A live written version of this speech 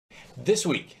This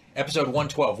week, episode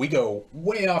 112, we go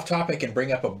way off topic and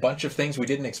bring up a bunch of things we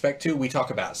didn't expect to. We talk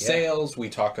about sales, we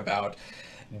talk about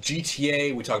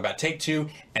GTA, we talk about Take-Two,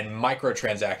 and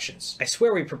microtransactions. I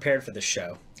swear we prepared for this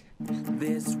show.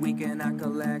 This week in our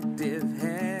collective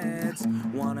heads,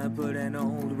 wanna put an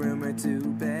old rumor to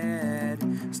bed.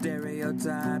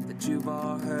 Stereotype that you've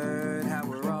all heard, how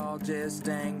we're all just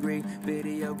angry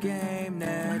video game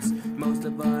nerds. Most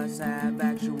of us have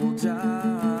actual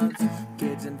jobs,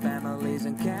 kids and families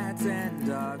and cats and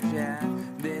dogs, yeah.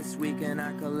 This week in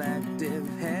our collective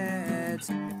heads,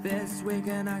 this week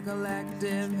in our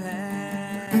collective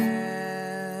heads.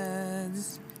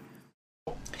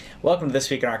 Welcome to This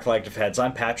Week in Our Collective Heads.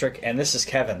 I'm Patrick, and this is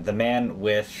Kevin, the man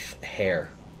with hair.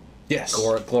 Yes.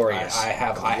 Glorious. I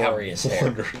have glorious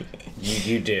hair.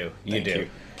 You do. Thank you.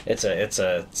 It's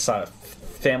a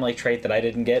family trait that I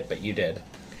didn't get, but you did.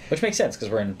 Which makes sense, because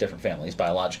we're in different families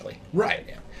biologically. Right.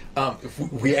 Yeah.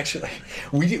 We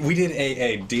did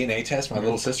a DNA test. My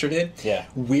little sister did. Yeah.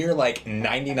 We're like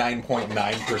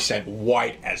 99.9%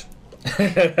 white as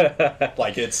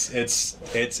like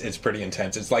it's pretty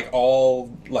intense. It's like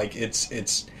all like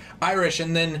it's Irish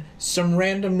and then some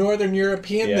random Northern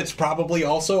European that's probably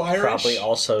also Irish. Probably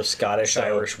also Scottish,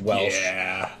 Irish, Welsh.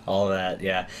 Yeah. All of that,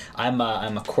 yeah. I'm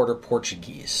a quarter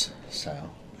Portuguese,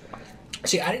 so.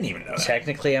 See, I didn't even know that.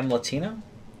 Technically, I'm Latino.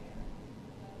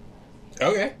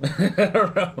 Okay. I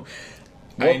don't know.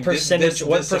 What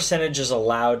percentage is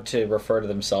allowed to refer to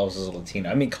themselves as a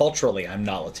Latino? I mean, culturally, I'm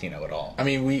not Latino at all. I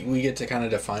mean, we get to kind of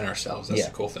define ourselves. That's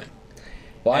the cool thing.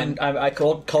 Well,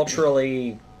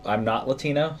 culturally, I'm not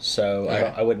Latino, so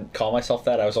okay. I wouldn't call myself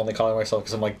that. I was only calling myself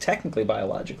because I'm like technically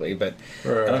biologically, but I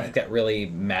don't think that really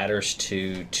matters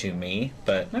to me.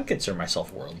 But I consider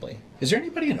myself worldly. Is there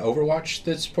anybody in Overwatch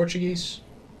that's Portuguese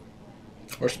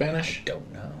or Spanish? I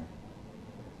don't know.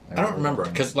 I don't remember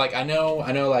because like I know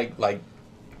like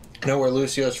I know where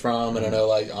Lucio's from, and I know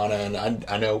like Anna, and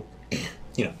I know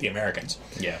the Americans.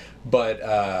 Yeah. But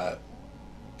I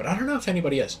don't know if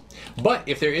anybody is. But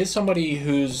if there is somebody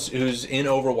who's in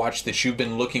Overwatch that you've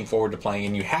been looking forward to playing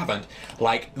and you haven't,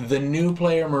 like the new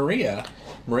player Maria,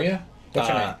 what's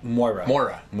her name?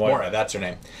 Moira, that's her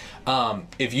name.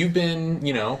 If you've been,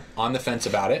 on the fence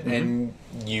about it and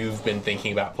you've been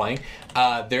thinking about playing,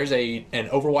 there's an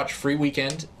Overwatch free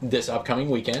weekend this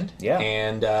upcoming weekend. Yeah.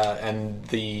 And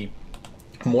the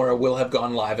Moira will have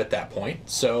gone live at that point.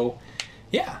 So,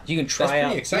 yeah. You can try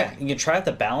out. Exciting. Yeah, you can try out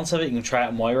the balance of it. You can try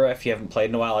out Moira if you haven't played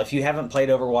in a while. If you haven't played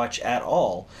Overwatch at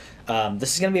all,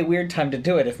 this is going to be a weird time to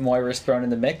do it if Moira is thrown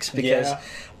in the mix because.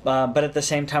 But at the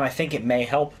same time, I think it may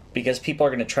help because people are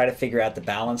going to try to figure out the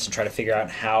balance and try to figure out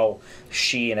how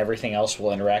she and everything else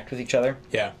will interact with each other.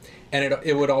 Yeah, and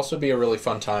it would also be a really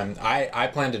fun time. I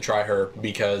plan to try her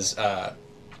because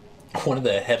one of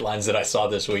the headlines that I saw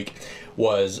this week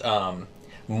was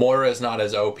Moira's not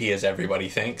as OP as everybody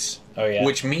thinks. Oh, yeah.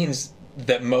 Which means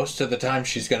that most of the time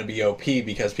she's going to be OP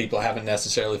because people haven't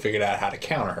necessarily figured out how to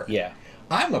counter her. Yeah.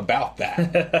 I'm about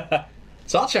that.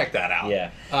 So I'll check that out.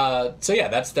 Yeah.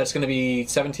 That's going to be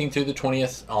 17th through the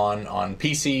 20th on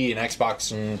PC and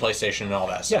Xbox and PlayStation and all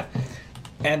that stuff. Yeah.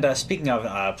 And speaking of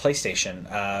PlayStation,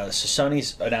 so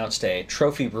Sony's announced a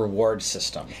trophy reward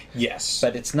system. Yes.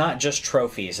 But it's not just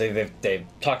trophies. They've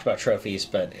talked about trophies,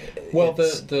 but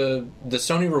the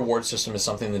Sony reward system is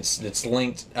something that's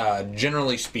linked,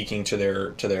 generally speaking, to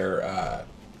their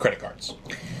credit cards.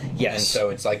 Yes. And so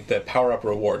it's like the Power Up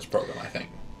Rewards program, I think.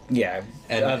 Yeah,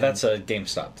 and that's a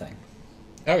GameStop thing.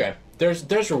 Okay,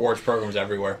 there's rewards programs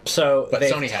everywhere. So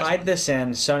they've Sony tied this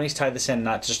in. Sony's tied this in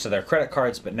not just to their credit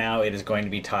cards, but now it is going to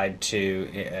be tied to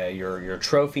your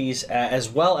trophies as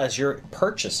well as your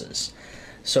purchases.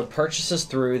 So purchases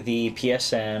through the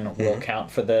PSN will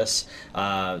count for this.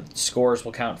 Scores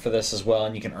will count for this as well,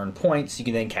 and you can earn points. You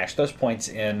can then cash those points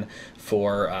in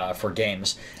for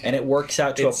games, and it works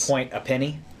out to a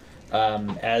penny.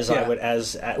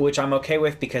 Which I'm okay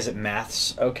with because it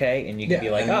maths okay, and you can be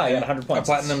like, I got 100 points.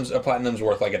 A platinum's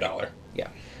worth like $1. Yeah.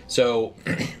 So,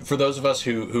 for those of us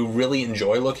who really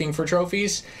enjoy looking for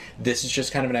trophies, this is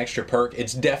just kind of an extra perk.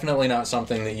 It's definitely not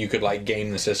something that you could like game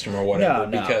the system or whatever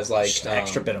because like just an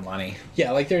extra bit of money.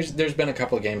 Yeah, like there's been a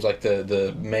couple of games like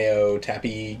the Mayo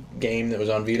Tappy game that was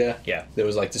on Vita. Yeah. That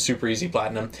was like the super easy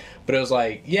platinum, but it was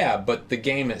like but the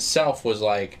game itself was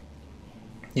like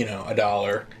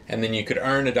 $1, and then you could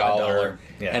earn $1.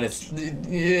 Yeah. And it's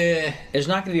There's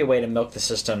not going to be a way to milk the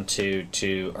system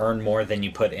to earn more than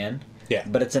you put in. Yeah.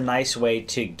 But it's a nice way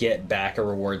to get back a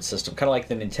reward system, kind of like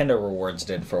the Nintendo rewards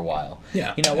did for a while.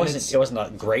 Yeah. It wasn't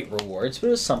a great rewards, but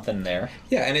it was something there.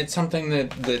 Yeah, and it's something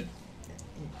that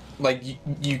like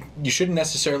you shouldn't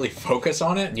necessarily focus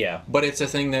on it. Yeah. But it's a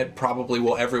thing that probably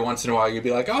will every once in a while you'll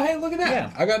be like, oh hey, look at that!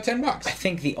 Yeah. I got $10. I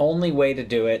think the only way to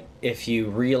do it, if you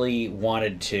really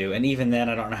wanted to, and even then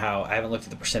I don't know how, I haven't looked at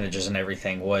the percentages and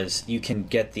everything, was you can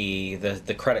get the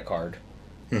credit card.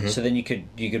 Mm-hmm. So then you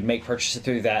could make purchases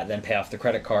through that, then pay off the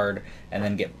credit card, and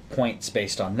then get points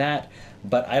based on that.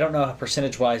 But I don't know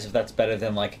percentage-wise if that's better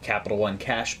than like a Capital One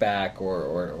cashback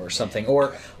or something.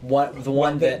 Or the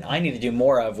one that I need to do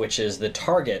more of, which is the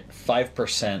Target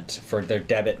 5% for their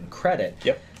debit and credit.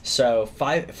 Yep. So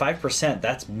 5%,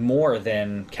 that's more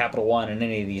than Capital One and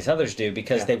any of these others do,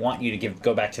 because they want you to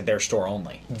go back to their store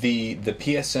only. The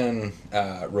PSN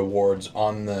rewards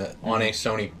on a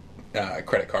Sony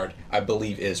credit card, I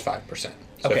believe, is 5%.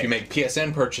 So if you make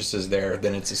PSN purchases there,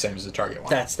 then it's the same as the Target one.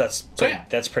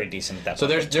 That's pretty decent at that point. So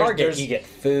there's Target, you get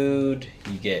food,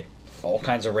 you get all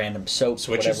kinds of random soaps,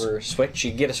 Switches. whatever. Switch,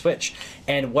 you get a Switch.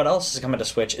 And what else is coming to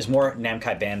Switch is more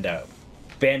Namco Bandai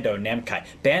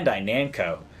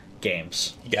Namco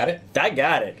games. You got it? I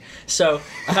got it. So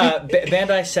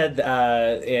Bandai said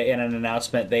in an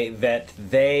announcement that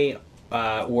they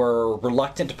were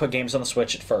reluctant to put games on the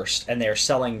Switch at first, and they're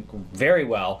selling very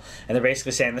well. And they're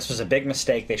basically saying this was a big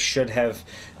mistake. They should have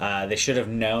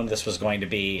known this was going to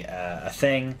be a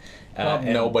thing.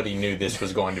 Nobody knew this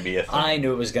was going to be a thing. I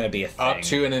knew it was going to be a thing. Up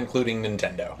to and including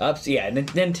Nintendo.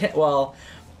 Nintendo. Well,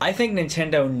 I think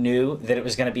Nintendo knew that it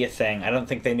was going to be a thing. I don't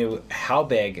think they knew how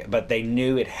big, but they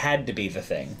knew it had to be the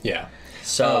thing. Yeah.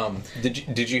 So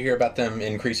did you hear about them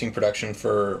increasing production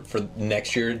for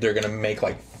next year? They're going to make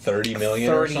like 30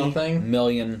 million or something. 30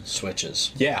 million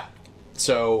Switches. Yeah.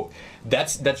 So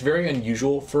that's very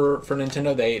unusual for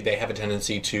Nintendo. They have a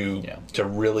tendency to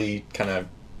really kind of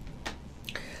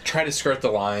try to skirt the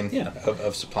line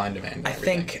of supply and demand. I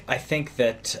think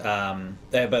that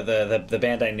but the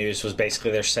Bandai news was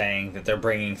basically they're saying that they're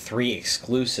bringing 3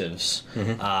 exclusives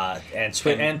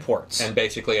and ports, and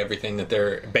basically everything that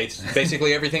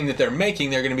they're making,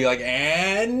 they're going to be like,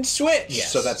 and Switch.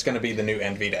 Yes. So that's going to be the new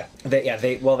and Vita.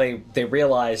 They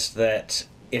realized that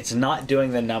it's not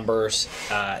doing the numbers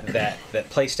that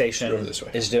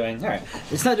PlayStation is doing. All right,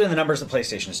 it's not doing the numbers that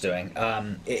PlayStation is doing.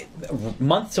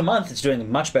 Month to month, it's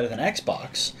doing much better than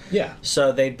Xbox. Yeah.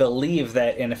 So they believe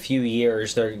that in a few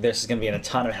years, this is going to be in a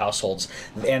ton of households,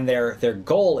 and their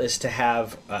goal is to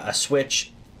have a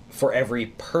Switch for every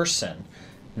person,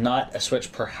 not a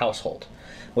Switch per household,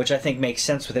 which I think makes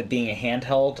sense with it being a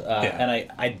handheld.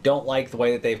 And I don't like the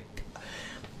way that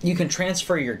you can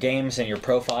transfer your games and your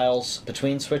profiles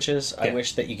between Switches. I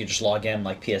wish that you could just log in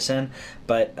like PSN,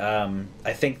 but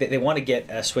I think that they want to get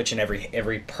a Switch in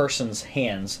every person's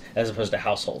hands as opposed to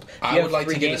household. I would like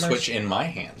to get a Switch in my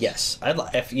hands. Yes,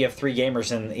 if you have 3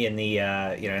 gamers in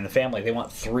the family, they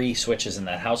want 3 Switches in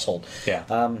that household. Yeah.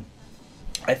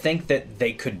 I think that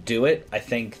they could do it. I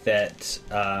think that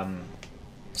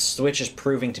Switch is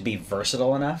proving to be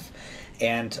versatile enough.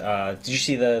 And did you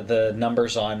see the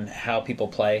numbers on how people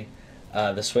play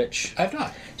the Switch? I've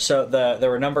not. So there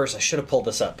were numbers. I should have pulled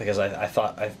this up because I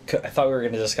thought we were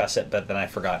going to discuss it, but then I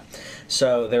forgot.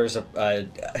 So there was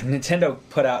Nintendo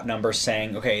put out numbers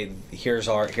saying, okay, here's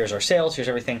our sales, here's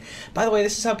everything. By the way,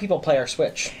 this is how people play our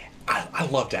Switch. I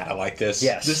love data like this.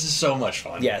 Yes. This is so much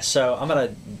fun. Yeah, so I'm going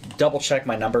to double check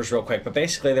my numbers real quick. But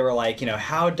basically they were like,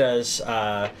 how does...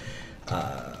 where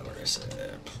is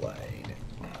it? Play...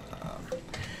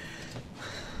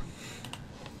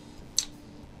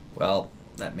 Well,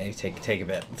 that may take a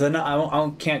bit. I'm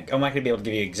not going to be able to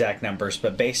give you exact numbers,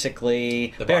 but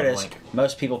basically, there it is. Link.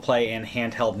 Most people play in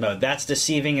handheld mode. That's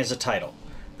deceiving as a title.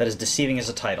 That is deceiving as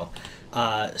a title.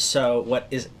 So what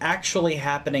is actually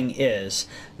happening is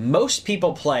most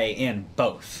people play in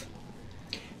both.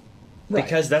 Right.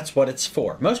 Because that's what it's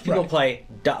for. Most people play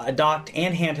docked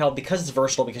and handheld because it's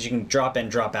versatile, because you can drop in,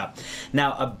 drop out.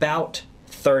 Now, about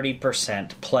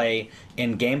 30% play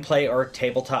in gameplay or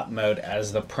tabletop mode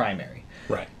as the primary.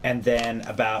 Right. And then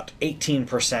about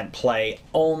 18% play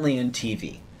only in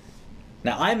TV.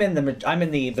 Now I'm in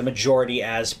the majority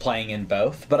as playing in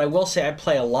both, but I will say I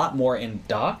play a lot more in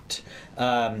docked,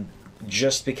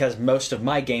 just because most of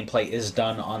my gameplay is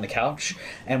done on the couch,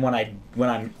 and when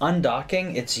I'm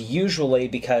undocking, it's usually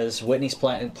because Whitney's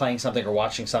playing something or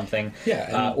watching something,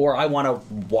 or I want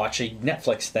to watch a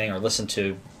Netflix thing or listen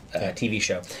to a TV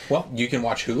show. Well, you can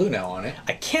watch Hulu now on it.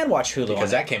 I can watch Hulu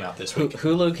because that came out this week.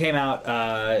 Hulu came out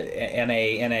in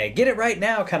a get it right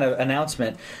now kind of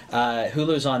announcement.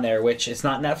 Hulu's on there, which it's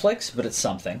not Netflix, but it's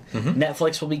something. Mm-hmm.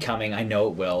 Netflix will be coming. I know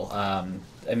it will.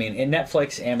 I mean, in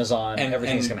Netflix, Amazon,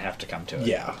 everything's going to have to come to it.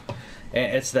 Yeah.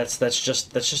 And that's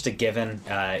just a given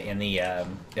in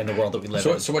the world that we live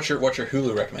in. So what's your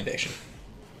Hulu recommendation?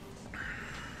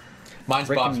 Mine's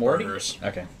Rick Bob's and Morty? Burgers.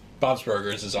 Okay. Bob's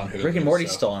Burgers is on Hulu. Rick and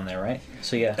Morty's so. still on there, right?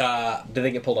 So yeah. Did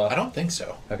they get pulled off? I don't think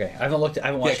so. Okay, I haven't looked. I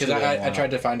haven't Yeah, watched. because Hulu in a I while.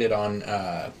 tried to find it on.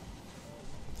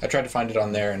 I tried to find it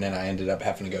on there, and then I ended up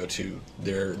having to go to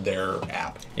their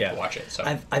app to watch it. So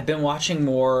I've been watching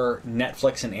more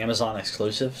Netflix and Amazon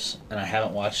exclusives, and I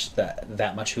haven't watched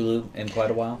that much Hulu in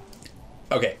quite a while.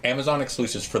 Okay, Amazon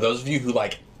exclusives. For those of you who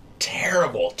like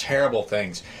terrible, terrible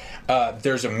things,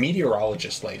 there's a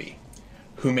meteorologist lady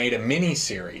who made a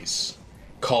mini-series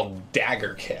called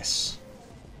Dagger Kiss.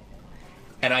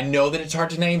 And I know that it's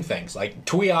hard to name things. Like,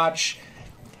 Tuiach,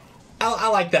 I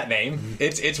like that name.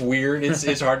 It's weird.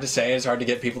 It's hard to say. It's hard to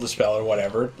get people to spell or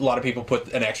whatever. A lot of people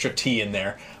put an extra T in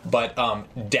there. But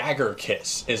Dagger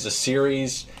Kiss is a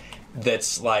series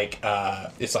that's like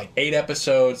it's like 8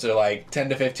 episodes. They're like 10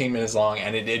 to 15 minutes long,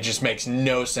 and it just makes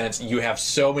no sense. You have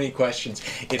so many questions.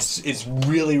 It's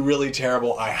really, really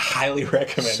terrible. I highly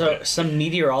recommend So it. some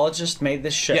meteorologist made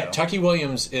this show. Yeah, Tucky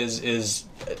Williams is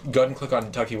go ahead and click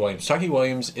on Tucky Williams. Tucky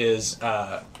Williams is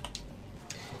a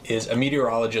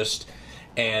meteorologist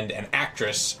and an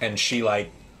actress, and she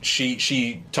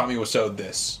taught me was sewed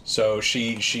this. So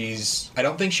she's I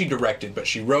don't think she directed, but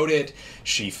she wrote it,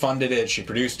 she funded it, she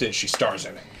produced it, she stars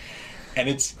in it. And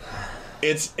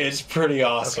it's pretty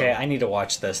awesome. Okay, I need to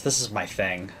watch this. This is my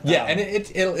thing. Yeah, and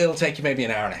it'll take you maybe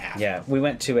an hour and a half. Yeah, we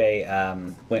went to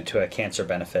a cancer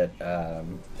benefit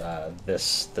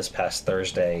this past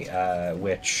Thursday,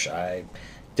 which I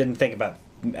didn't think about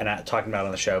and not talking about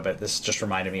on the show, but this just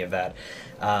reminded me of that.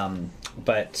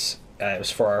 But it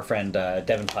was for our friend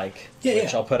Devin Pike. Yeah,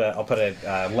 which I'll put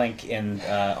a link in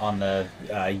on the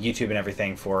YouTube and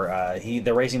everything for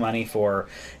they're raising money for,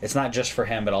 it's not just for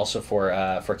him but also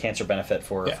for cancer benefit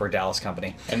for Dallas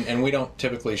company. And we don't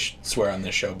typically swear on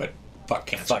this show, but fuck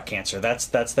cancer. Fuck cancer. That's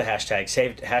the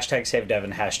hashtag. Hashtag save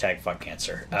Devin. Hashtag fuck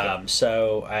cancer. Okay.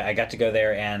 So I got to go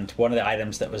there, and one of the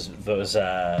items that was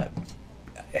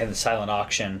in the silent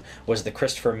auction was the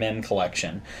Christopher Mim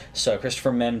collection. So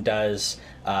Christopher Mim does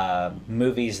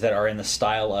movies that are in the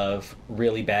style of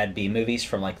really bad B movies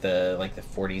from like the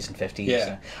 40s and 50s.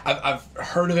 Yeah, I've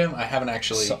heard of him. I haven't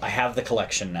actually. So I have the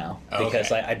collection now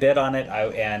because Okay. I bid on it.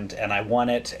 and I won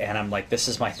it, and I'm like, this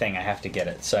is my thing. I have to get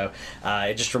it. So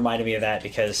it just reminded me of that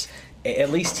because at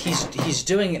least he's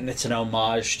doing it, and it's an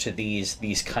homage to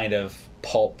these kind of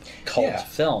pulp cult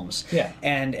films. Yeah.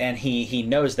 And he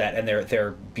knows that, and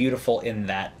they're beautiful in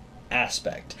that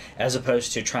aspect, as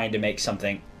opposed to trying to make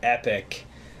something epic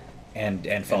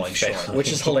and falling short,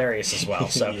 which is hilarious as well.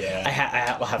 So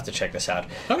Yeah. I'll have to check this out.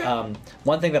 Okay.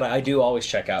 One thing that I do always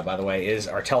check out, by the way, is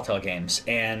our Telltale games,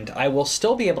 and I will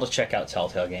still be able to check out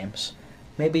Telltale games.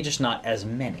 Maybe just not as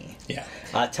many. Yeah.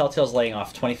 Telltale's laying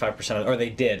off 25%, or they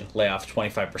did lay off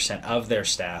 25% of their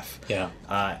staff. Yeah.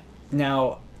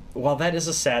 Now, while that is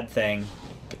a sad thing,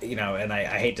 and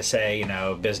I hate to say,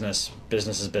 business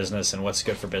is business, and what's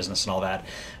good for business and all that,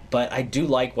 but I do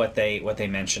like what they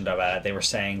mentioned about it. They were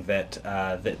saying that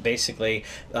that basically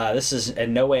this is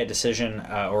in no way a decision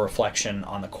or reflection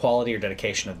on the quality or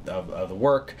dedication of the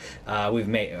work we've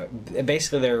made.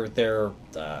 Basically, they're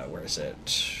where is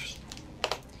it?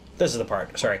 This is the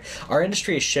part. Sorry. Our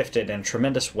industry has shifted in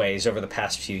tremendous ways over the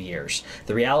past few years.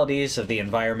 The realities of the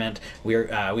environment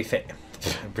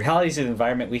realities of the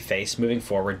environment we face moving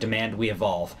forward demand we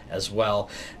evolve as well,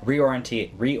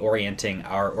 reorienting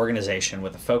our organization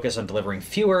with a focus on delivering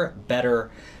fewer, better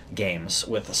games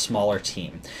with a smaller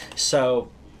team. So,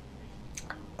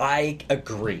 I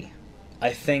agree.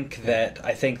 I think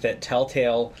that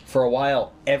Telltale, for a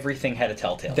while, everything had a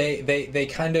Telltale. They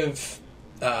kind of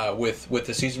with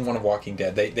the season 1 of Walking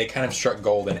Dead, they kind of struck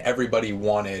gold, and everybody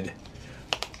wanted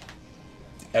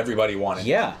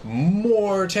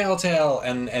more Telltale,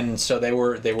 and so they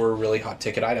were a really hot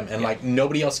ticket item, and like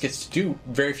nobody else gets to do,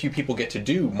 very few people get to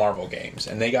do Marvel games,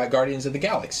 and they got Guardians of the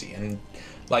Galaxy, and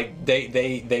like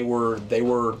they were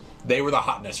the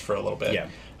hotness for a little bit. Yeah.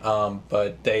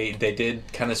 But they did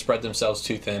kind of spread themselves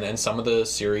too thin, and some of the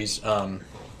series,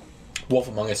 Wolf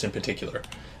Among Us in particular,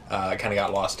 kind of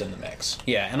got lost in the mix.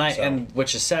 Yeah, and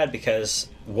which is sad because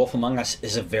Wolf Among Us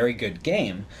is a very good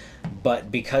game,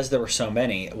 but because there were so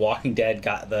many, Walking Dead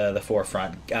got the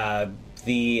forefront. I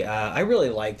really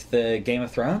liked the Game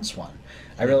of Thrones one.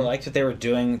 I really liked what they were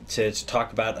doing to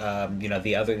talk about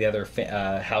the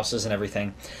other houses and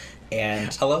everything.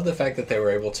 And I love the fact that they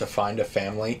were able to find a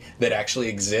family that actually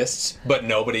exists, but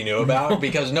nobody knew about,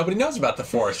 because nobody knows about the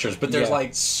Forresters. But there's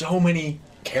like so many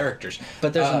characters.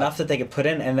 But there's enough that they could put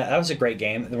in, and that was a great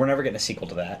game. We're never getting a sequel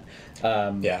to that.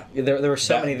 Yeah. There were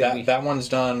so many that one's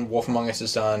done. Wolf Among Us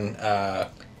is done.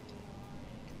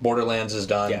 Borderlands is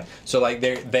done. Yeah. So like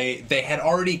they had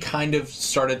already kind of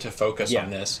started to focus on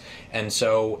this, and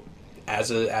so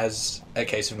as a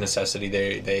case of necessity,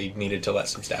 they needed to let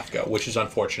some staff go, which is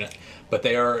unfortunate. But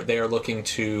they are looking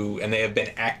to, and they have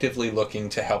been actively looking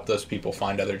to help those people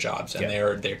find other jobs, and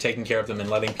they're taking care of them and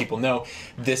letting people know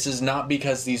this is not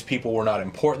because these people were not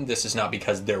important. This is not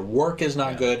because their work is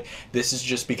not good. This is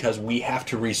just because we have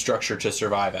to restructure to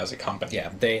survive as a company.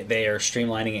 Yeah, they are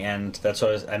streamlining, and that's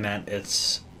what I meant.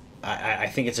 I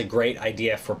think it's a great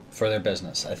idea for their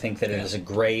business. I think that it is a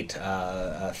great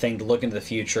thing to look into the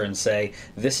future and say,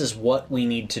 this is what we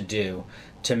need to do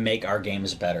to make our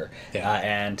games better. Yeah.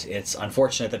 And it's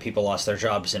unfortunate that people lost their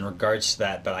jobs in regards to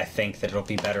that, but I think that it'll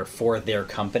be better for their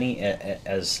company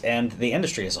and the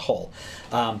industry as a whole.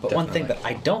 But Definitely. One thing that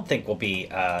I don't think will be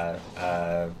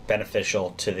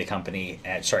beneficial to the company,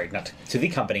 sorry, not to the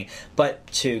company, but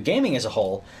to gaming as a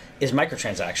whole, is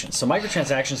microtransactions. So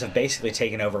microtransactions have basically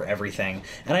taken over everything.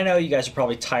 And I know you guys are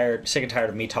probably sick and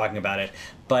tired of me talking about it,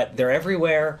 but they're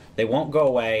everywhere. They won't go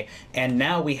away. And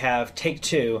now we have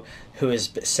Take-Two, who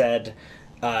has said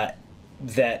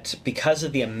that because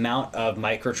of the amount of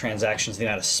microtransactions, the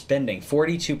amount of spending,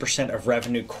 42% of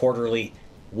revenue quarterly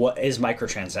what is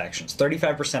microtransactions.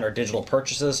 35% are digital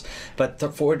purchases, but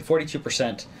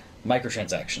 42%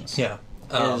 microtransactions. Yeah.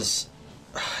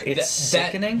 It's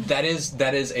sickening. That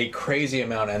is a crazy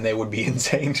amount, and they would be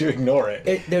insane to ignore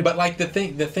it. But like the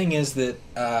thing is that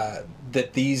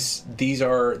that these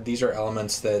are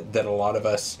elements that a lot of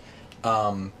us,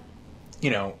 when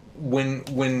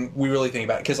we really think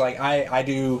about it, because like I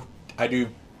do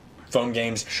phone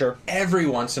games every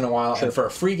once in a while, and for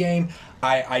a free game,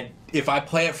 I if I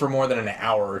play it for more than an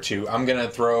hour or two, I'm gonna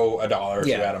throw $1 or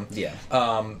two at them. Yeah.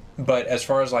 But as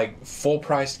far as like full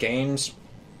priced games,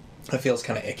 it feels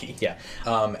kind of icky. Yeah.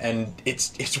 And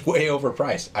it's way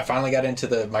overpriced. I finally got into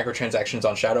the microtransactions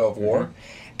on Shadow of War,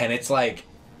 and it's like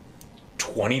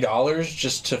 $20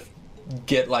 just to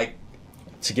get like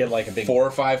a big 4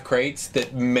 or 5 crates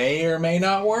that may or may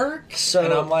not work. So,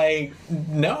 and I'm like,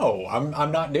 no,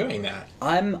 I'm not doing that.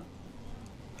 I'm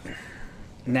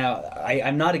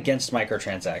not against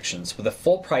microtransactions with a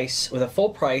full price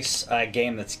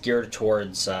game that's geared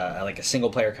towards like a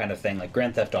single player kind of thing, like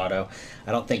Grand Theft Auto.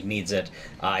 I don't think needs it.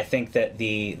 I think that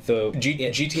the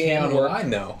GTA Online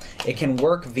though it can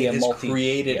work via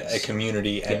created a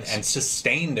community and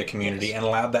sustained a community and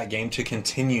allowed that game to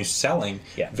continue selling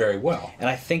very well. And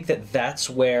I think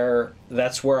that's where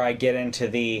I get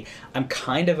into I'm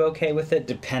kind of okay with it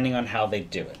depending on how they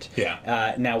do it.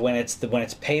 Yeah. Now when it's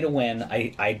pay to win,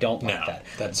 I don't like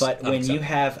that. But when you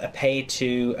have a pay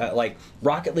to like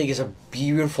Rocket League is a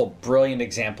beautiful, brilliant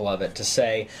example of it. To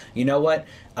say, you know what,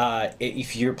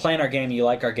 if you're playing our game, you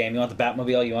like our game, you want the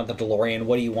Batmobile, you want the DeLorean,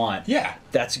 what do you want? Yeah,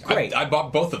 that's great. I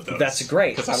bought both of those. That's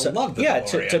great because I love the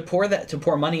DeLorean. To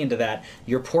pour money into that,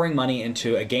 you're pouring money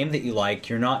into a game that you like.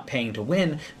 You're not paying to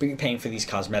win, but you're paying for these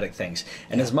cosmetic things.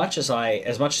 And as much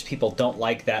as people don't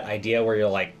like that idea, where you're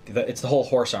like, it's the whole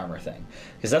horse armor thing,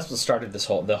 because that's what started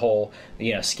the whole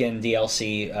skin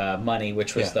DLC money,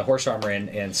 which was the horse armor in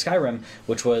Skyrim,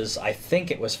 which was I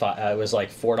think it was like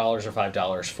 $4 or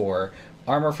 $5 for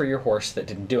armor for your horse that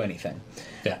didn't do anything.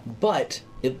 Yeah, but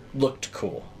it looked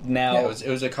cool. Now it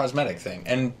was a cosmetic thing,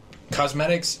 and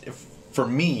cosmetics for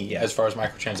me, as far as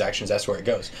microtransactions, that's where it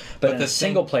goes. But in a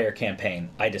single player campaign,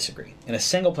 I disagree. In a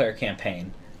single player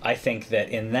campaign, I think that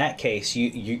in that case,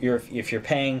 if you're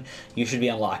paying, you should be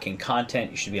unlocking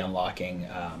content. You should be unlocking,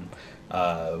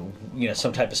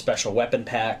 some type of special weapon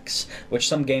packs, which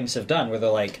some games have done, where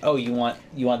they're like, oh, you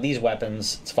want these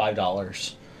weapons, it's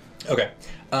 $5. Okay,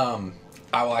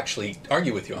 I will actually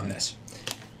argue with you on this.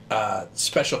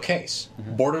 Special case,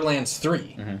 Borderlands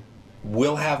 3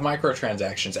 will have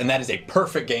microtransactions, and that is a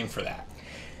perfect game for that.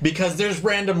 Because there's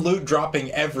random loot dropping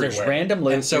everywhere. There's random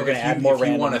loot, and so you're going to add more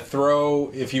random.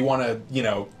 If you want to,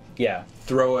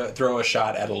 throw a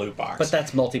shot at a loot box. But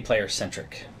that's multiplayer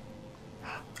centric.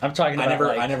 I'm talking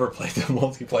about. I never played the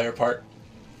multiplayer part,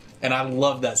 and I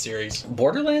love that series.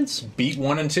 Borderlands beat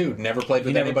 1 and 2. Never played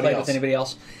with anybody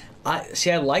else.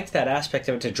 I liked that aspect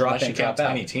of it, to drop in, drop out.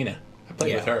 Tiny Tina. I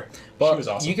played with her. Well, she was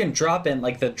awesome. You can drop in,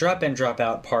 like the drop in, drop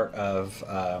out part of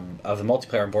the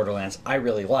multiplayer in Borderlands. I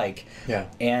really like. Yeah.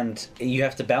 And you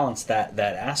have to balance that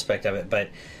aspect of it. But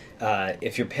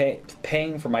if you're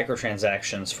paying for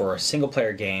microtransactions for a single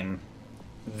player game,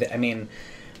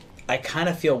 I kind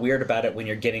of feel weird about it when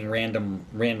you're getting random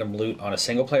loot on a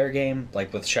single player game,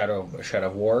 like with Shadow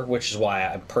of War, which is why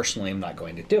I personally am not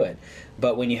going to do it.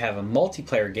 But when you have a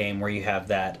multiplayer game where you have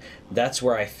that's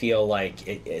where I feel like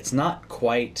it's not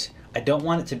quite. I don't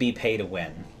want it to be pay to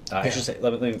win. I should say.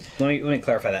 Let me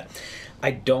clarify that.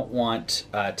 I don't want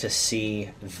to see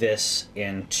this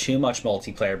in too much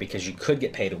multiplayer because you could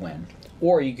get pay to win.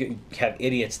 Or you could have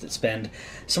idiots that spend...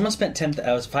 Someone spent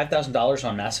 $5,000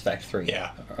 on Mass Effect 3.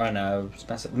 Yeah. On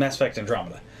Mass Effect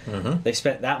Andromeda. Mm-hmm. They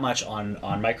spent that much on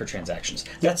microtransactions.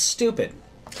 That's stupid.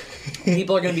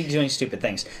 People are going to be doing stupid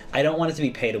things. I don't want it to be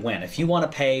pay to win. If you want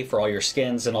to pay for all your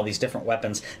skins and all these different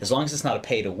weapons, as long as it's not a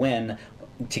pay to win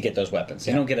to get those weapons.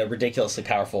 You don't get a ridiculously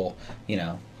powerful,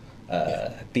 BFG.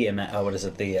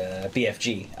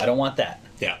 I don't want that.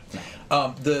 Yeah.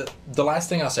 The last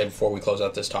thing I'll say before we close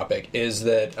out this topic is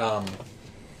that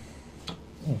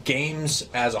games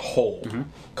as a whole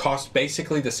cost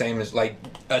basically the same as, like,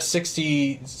 a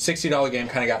 $60 game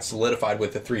kind of got solidified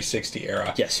with the 360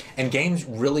 era. Yes. And games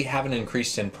really haven't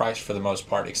increased in price for the most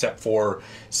part, except for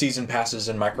season passes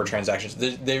and microtransactions.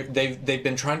 They've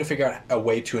been trying to figure out a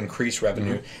way to increase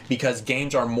revenue because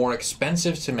games are more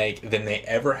expensive to make than they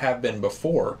ever have been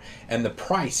before, and the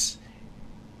price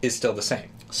is still the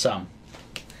same. Some.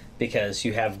 Because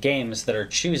you have games that are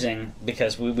choosing,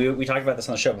 because we talked about this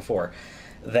on the show before,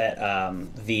 that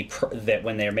that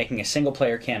when they're making a single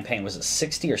player campaign, was it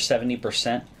 60 or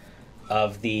 70%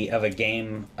 of a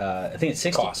game? I think it's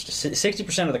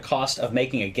 60% of the cost of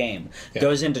making a game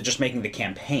goes into just making the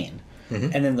campaign.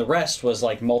 And then the rest was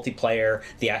like multiplayer,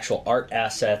 the actual art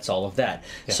assets, all of that.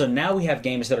 Yeah. So now we have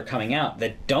games that are coming out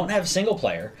that don't have single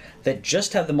player, that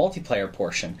just have the multiplayer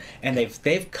portion, and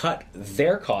they've cut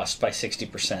their cost by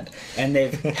 60%, and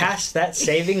they've passed that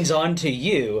savings on to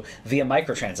you via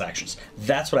microtransactions.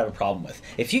 That's what I have a problem with.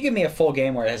 If you give me a full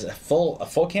game where it has a full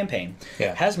campaign,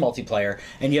 has multiplayer,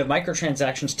 and you have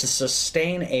microtransactions to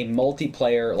sustain a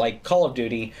multiplayer, like Call of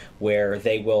Duty, where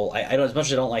they will, I don't, as much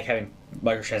as I don't like having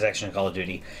microtransaction in Call of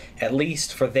Duty, at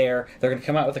least for they're going to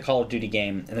come out with a Call of Duty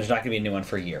game, and there's not going to be a new one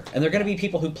for a year. And there are going to be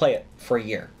people who play it for a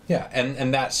year. Yeah,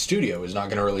 and that studio is not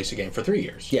going to release a game for 3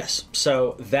 years. Yes,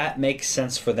 so that makes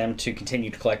sense for them to continue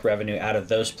to collect revenue out of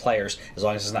those players as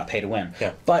long as it's not pay to win.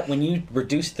 Yeah. But when you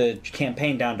reduce the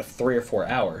campaign down to 3 or 4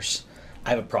 hours,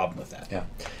 I have a problem with that. Yeah.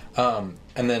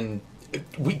 And then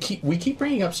we keep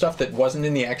bringing up stuff that wasn't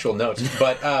in the actual notes,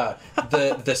 but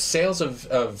the sales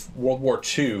of World War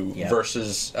II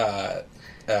versus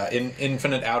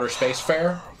Infinite Outer Space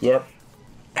Fair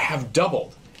have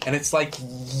doubled. And it's like,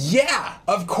 yeah,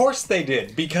 of course they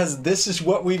did, because this is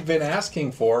what we've been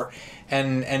asking for,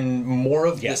 and more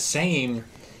of the same,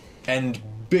 and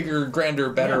bigger, grander,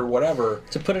 better, whatever.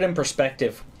 To put it in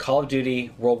perspective, Call of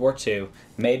Duty World War II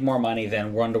made more money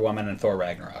than Wonder Woman and Thor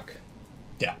Ragnarok.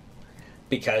 Yeah.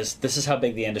 Because this is how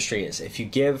big the industry is. If you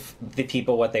give the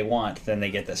people what they want, then they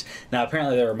get this. Now,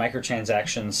 apparently there are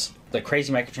microtransactions, the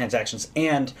crazy microtransactions,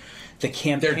 and the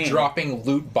campaign. They're dropping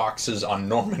loot boxes on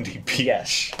Normandy Beach.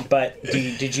 Yes, but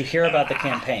did you hear about the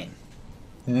campaign?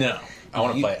 No. I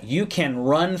want to play it. You can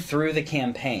run through the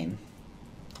campaign.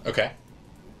 Okay.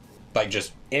 Like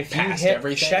just if you hit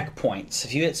checkpoints,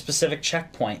 if you hit specific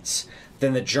checkpoints,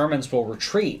 then the Germans will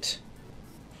retreat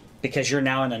because you're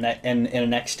now in a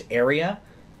next area.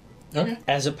 Okay.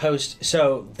 As opposed,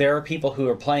 so there are people who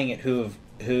are playing it who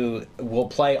will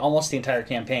play almost the entire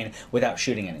campaign without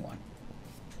shooting anyone.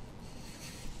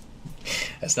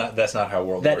 That's not how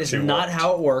World War II worked. That is not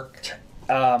how it worked.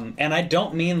 And I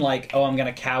don't mean like, oh, I'm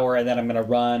going to cower and then I'm going to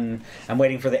run. I'm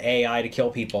waiting for the AI to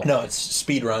kill people. No, it's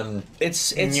speed run. It's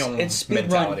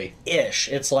speed run-ish.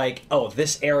 It's like, oh,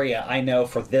 this area I know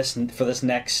for this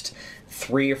next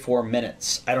 3 or 4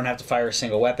 minutes. I don't have to fire a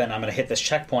single weapon. I'm going to hit this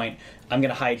checkpoint. I'm going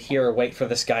to hide here or wait for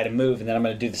this guy to move, and then I'm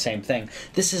going to do the same thing.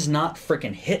 This is not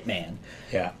freaking Hitman.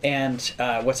 Yeah. And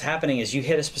what's happening is you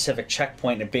hit a specific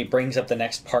checkpoint, and it brings up the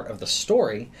next part of the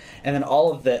story, and then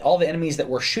all the enemies that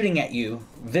were shooting at you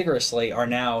vigorously are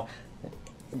now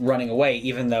running away,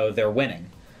 even though they're winning.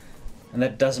 And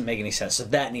that doesn't make any sense. So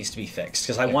that needs to be fixed.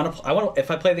 Because I want to.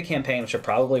 If I play the campaign, which I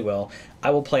probably will, I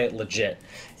will play it legit.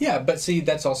 Yeah, but see,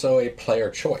 that's also a player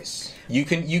choice. You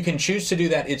can choose to do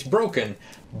that. It's broken,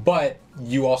 but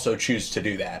you also choose to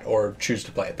do that or choose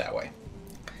to play it that way.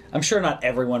 I'm sure not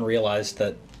everyone realized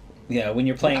that. You know, when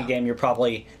you're playing a game, you're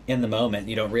probably in the moment.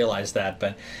 You don't realize that,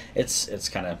 but it's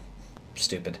kind of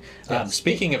stupid.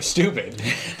 Speaking of stupid,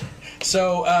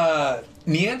 so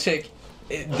Niantic.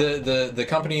 The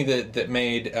company that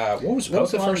made what was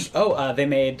the first? They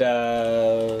made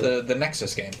the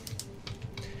Nexus game.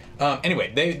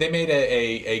 Anyway, they made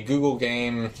a Google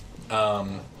game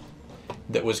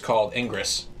that was called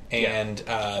Ingress, and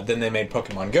then they made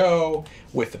Pokemon Go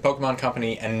with the Pokemon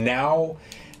Company, and now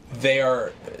they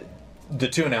are the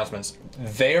two announcements.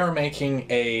 They are making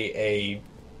a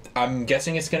I'm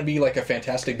guessing it's going to be like a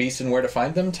Fantastic Beasts and Where to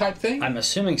Find Them type thing. I'm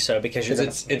assuming so because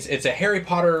it's a Harry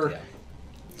Potter. Yeah.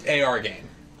 AR game.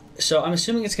 So I'm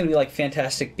assuming it's going to be like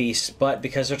Fantastic Beasts, but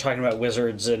because they're talking about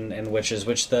wizards and witches,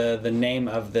 which the name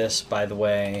of this, by the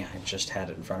way, I just had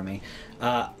it in front of me.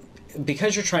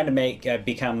 Because you're trying to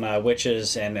become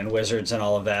witches and wizards and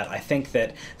all of that, I think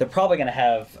that they're probably going to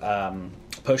have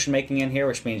potion making in here,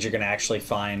 which means you're going to actually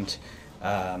find,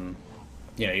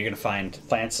 you're going to find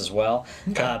plants as well.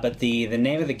 Okay. But the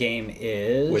name of the game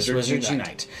is Wizards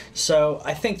Unite. So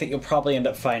I think that you'll probably end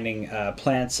up finding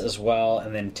plants as well,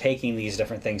 and then taking these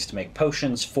different things to make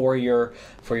potions for your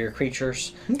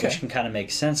creatures, Okay. which can kind of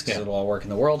make sense because Yeah. it'll all work in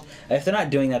the world. If they're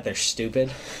not doing that, they're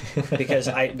stupid, because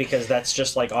that's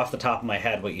just like off the top of my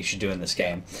head what you should do in this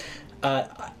game.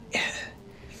 I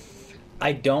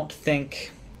don't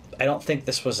think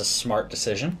this was a smart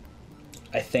decision.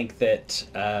 I think that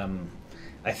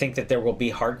there will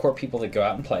be hardcore people that go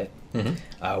out and play it.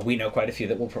 Mm-hmm. We know quite a few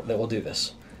that will do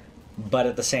this, but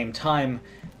at the same time,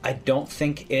 I don't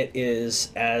think it is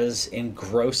as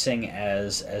engrossing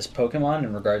as Pokemon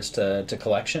in regards to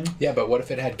collection. Yeah, but what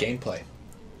if it had gameplay?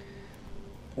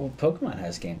 Well, Pokemon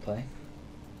has gameplay.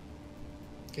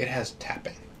 It has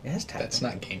tapping. It has tapping. That's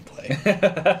not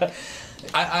gameplay.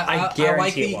 I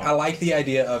guarantee it won't. I like the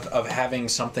idea of having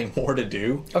something more to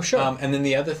do. Oh, sure. And then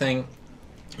the other thing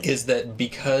is that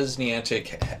because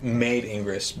Niantic made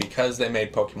Ingress, because they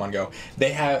made Pokemon Go,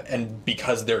 they have, and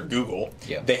because they're Google,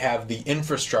 Yeah. they have the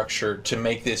infrastructure to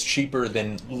make this cheaper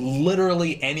than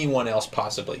literally anyone else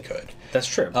possibly could. That's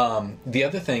true. The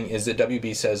other thing is that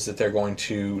WB says that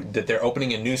they're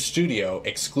opening a new studio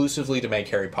exclusively to make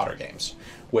Harry Potter games,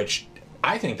 which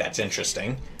I think that's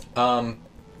interesting.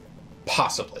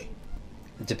 Possibly.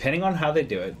 Depending on how they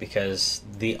do it, because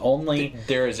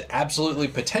There is absolutely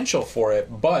potential for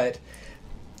it, but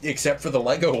except for the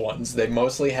Lego ones, they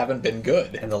mostly haven't been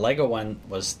good. and the Lego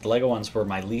ones were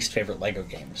my least favorite Lego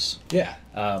games. Yeah.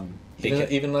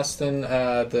 Because, Even less than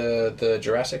the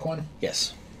Jurassic one?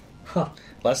 yes, Huh.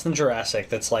 less than Jurassic.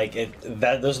 That's like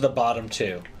those are the bottom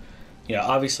two.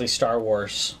 Obviously Star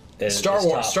Wars.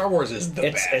 Star Wars is the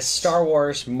best. It's Star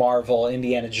Wars, Marvel,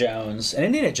 Indiana Jones, and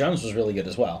Indiana Jones was really good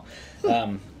as well.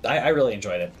 I really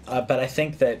enjoyed it, but I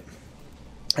think this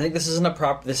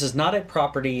isn't This is not a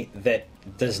property that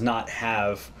does not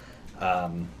have.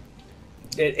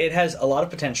 It has a lot of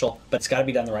potential, but it's got to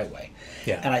be done the right way.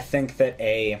 Yeah. And I think that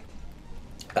a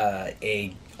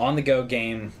on the go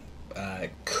game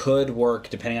could work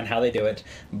depending on how they do it,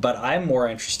 but I'm more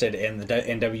interested in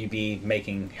WB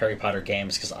making Harry Potter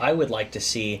games, because I would like to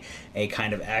see a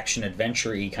kind of action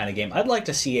adventure-y kind of game. I'd like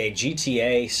to see a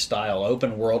GTA style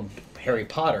open world Harry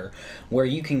Potter where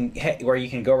you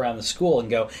can go around the school and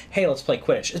go, hey, let's play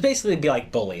Quidditch. It's basically be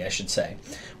like Bully, I should say,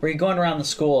 where you're going around the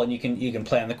school and you can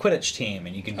play on the Quidditch team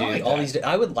and you can do all these.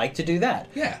 I would like to do that.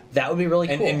 Yeah, that would be really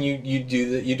cool. And you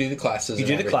do the classes. You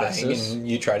do the classes, and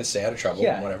you try to stay out of trouble.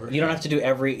 Yeah, and whatever. You don't have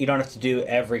to do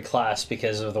every class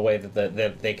because of the way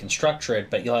that they can structure it,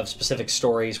 but you'll have specific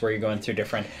stories where you're going through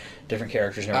different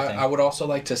characters and everything. I would also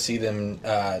like to see them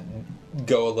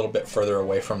go a little bit further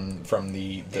away from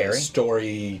the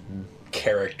story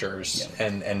characters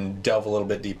and delve a little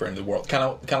bit deeper into the world. Kind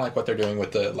of like what they're doing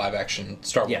with the live action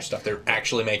Star Wars stuff. They're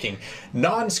actually making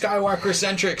non-Skywalker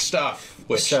centric stuff.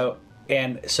 So they're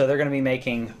going to be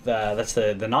making that's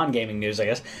the non-gaming news, I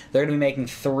guess. They're going to be making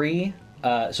 3.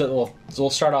 So we'll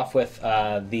start off with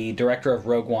the director of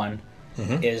Rogue One.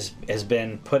 Mm-hmm. has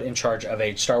been put in charge of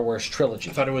a Star Wars trilogy.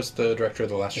 I thought it was the director of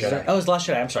The Last Jedi. Oh, it was The Last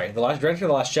Jedi. I'm sorry. The director of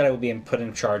The Last Jedi will be put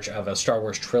in charge of a Star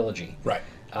Wars trilogy. Right.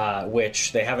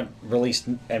 Which they haven't released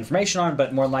information on,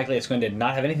 but more than likely it's going to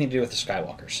not have anything to do with the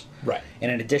Skywalkers. Right.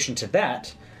 And in addition to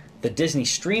that, the Disney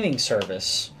streaming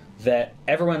service that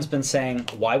everyone's been saying,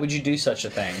 why would you do such a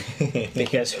thing?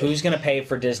 Because who's going to pay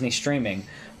for Disney streaming?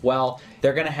 Well,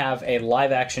 they're going to have a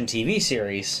live-action TV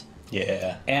series.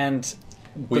 Yeah. And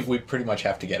we pretty much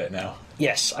have to get it now.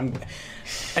 Yes, I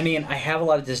have a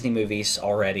lot of Disney movies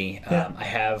already. Yeah. I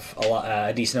have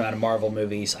a decent amount of Marvel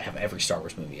movies. I have every Star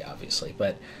Wars movie, obviously.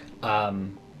 But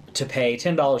to pay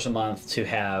 $10 a month to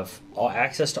have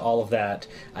access to all of that,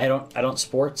 I don't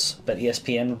sports, but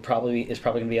ESPN is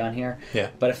probably going to be on here.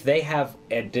 Yeah. But if they have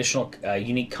additional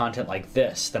unique content like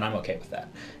this, then I'm okay with that,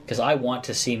 because I want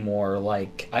to see more.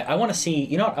 Like I want to see.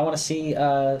 You know what? I want to see.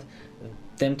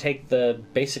 Them take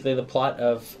basically the plot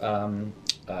of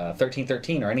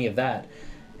 1313 or any of that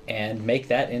and make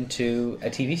that into a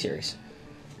TV series,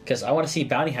 because I want to see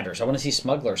bounty hunters, I want to see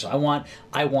smugglers, I want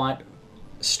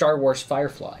Star Wars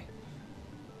Firefly.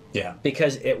 Yeah,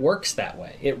 because it works that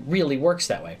way. It really works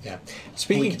that way. Yeah.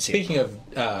 Speaking of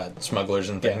smugglers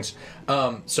and things,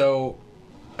 so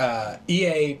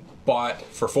EA bought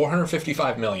for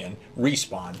 $455 million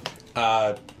Respawn.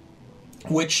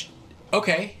 which,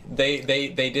 okay, they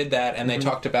did that, and they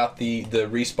talked about the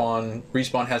Respawn.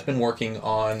 Respawn has been working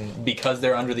on, because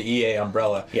they're under the EA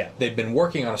umbrella, they've been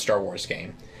working on a Star Wars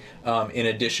game, in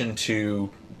addition to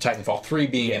Titanfall 3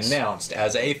 being announced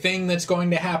as a thing that's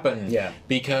going to happen. Yeah.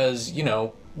 Because, you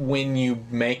know, when you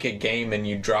make a game and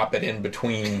you drop it in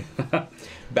between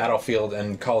Battlefield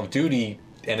and Call of Duty,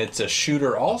 and it's a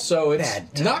shooter also,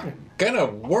 it's not gonna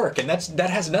work. And that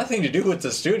has nothing to do with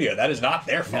the studio. That is not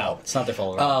their fault. No, it's not their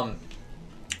fault at all.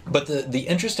 But the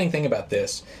interesting thing about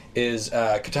this is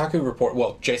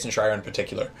Kotaku Jason Schreier in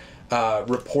particular,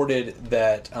 reported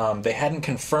that they hadn't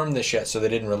confirmed this yet, so they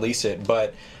didn't release it,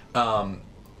 but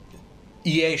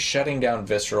EA shutting down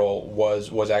Visceral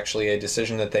was actually a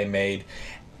decision that they made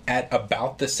at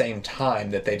about the same time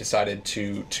that they decided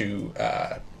to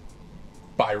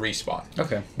buy Respawn.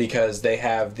 Okay. Because they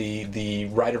have the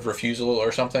right of refusal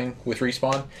or something with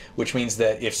Respawn, which means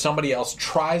that if somebody else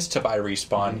tries to buy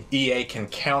Respawn, EA can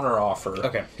counteroffer.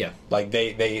 Okay, yeah. Like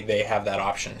they have that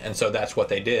option. And so that's what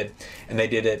they did. And they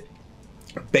did it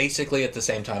basically at the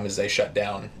same time as they shut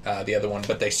down the other one,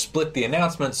 but they split the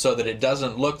announcement so that it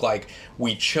doesn't look like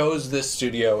we chose this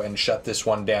studio and shut this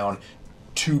one down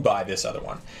to buy this other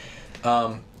one.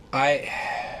 I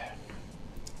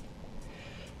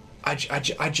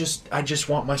just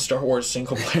want my Star Wars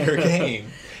single player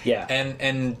game. Yeah.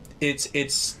 And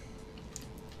it's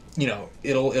you know,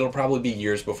 it'll probably be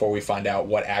years before we find out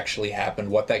what actually happened,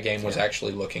 what that game was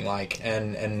actually looking like,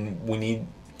 and we need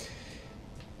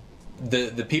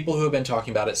the people who have been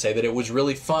talking about it say that it was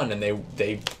really fun and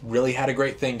they really had a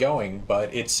great thing going,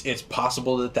 but it's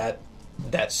possible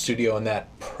that studio and that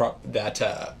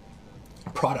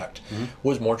product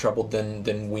was more troubled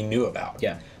than we knew about.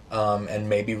 Yeah. And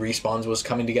maybe Respawn's was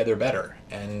coming together better,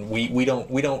 and we don't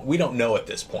know at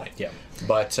this point. Yeah.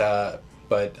 But I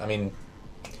mean,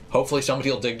 hopefully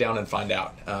somebody will dig down and find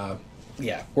out.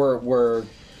 Yeah, we're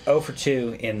 0 for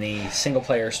 2 in the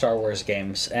single-player Star Wars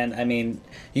games, and I mean,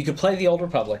 you could play the Old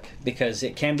Republic because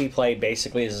it can be played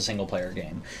basically as a single-player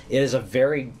game. It is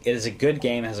a good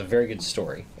game, has a very good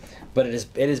story, but it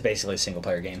is basically a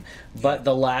single-player game. But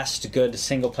the last good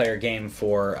single-player game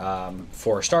for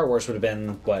Star Wars would have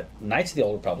been Knights of the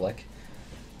Old Republic,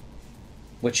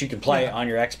 which you can play on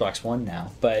your Xbox One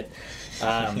now, but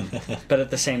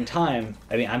at the same time,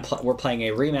 I mean, we're playing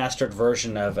a remastered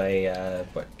version of a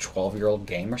 12-year-old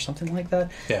game or something like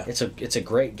that. Yeah, it's a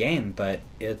great game, but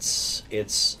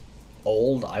it's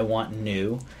old. I want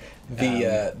new.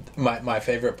 My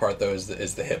favorite part though is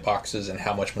the hitboxes and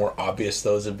how much more obvious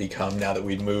those have become now that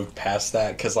we've moved past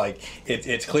that, because like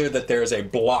it's clear that there's a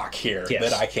block here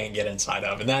that I can't get inside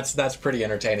of, and that's pretty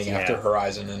entertaining after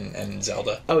Horizon and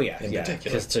Zelda. Oh yeah, in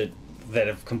particular, because that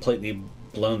have completely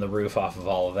blown the roof off of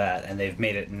all of that, and they've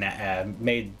made it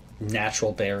made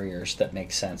natural barriers that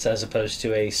make sense, as opposed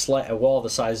to a wall the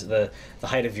size of the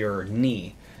height of your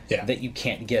knee that you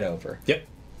can't get over. Yep.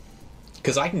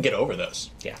 Because I can get over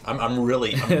those. Yeah, I'm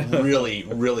really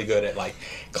really good at like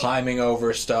climbing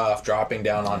over stuff, dropping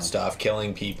down on stuff,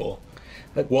 killing people.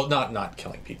 Well, not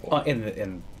killing people. But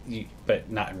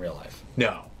not in real life.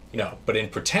 No. But in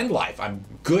pretend life, I'm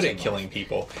good at killing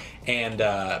people, and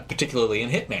particularly in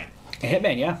Hitman.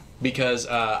 Hitman, yeah. Because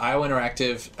IO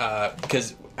Interactive,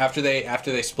 because after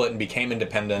they split and became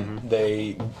independent,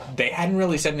 they hadn't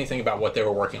really said anything about what they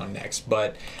were working on next,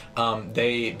 but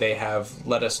they have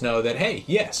let us know that, hey,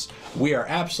 yes, we are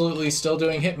absolutely still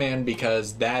doing Hitman,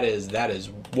 because that is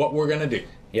what we're gonna do.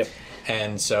 Yep.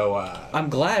 And so I'm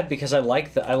glad, because I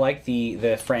like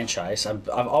the franchise. I've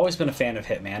always been a fan of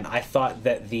Hitman. I thought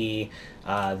that the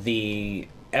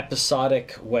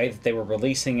episodic way that they were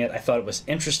releasing it, I thought it was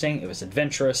interesting. It was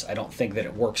adventurous. I don't think that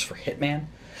it works for Hitman.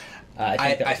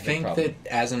 I think that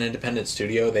as an independent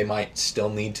studio, they might still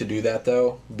need to do that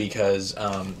though, because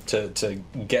to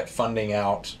get funding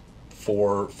out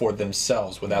for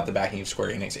themselves without the backing of Square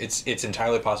Enix, it's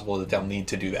entirely possible that they'll need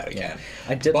to do that again.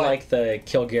 I did like the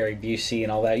kill Gary Busey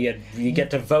and all that. You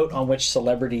get to vote on which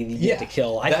celebrity you get to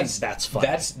kill. I think that's fun.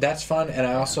 That's fun, and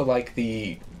I also like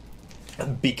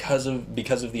because of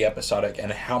the episodic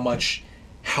and how much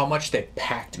they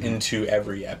packed into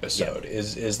every episode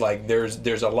is like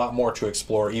there's a lot more to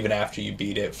explore even after you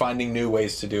beat it, finding new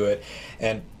ways to do it,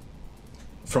 and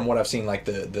from what I've seen, like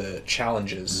the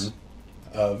challenges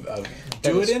of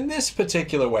do it in this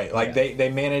particular way, like they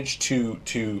managed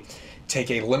to take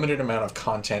a limited amount of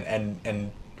content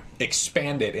and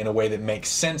expand it in a way that makes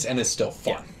sense and is still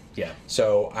fun. Yeah.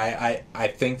 So I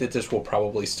think that this will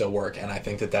probably still work, and I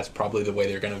think that that's probably the way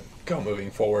they're going to go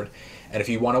moving forward. And if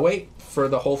you want to wait for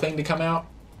the whole thing to come out,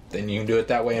 then you can do it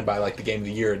that way and buy like the Game of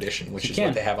the Year edition, which is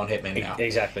what they have on Hitman now.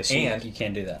 Exactly. So and you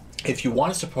can do that. If you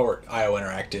want to support IO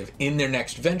Interactive in their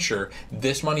next venture,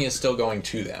 this money is still going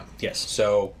to them. Yes.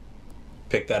 So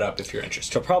pick that up if you're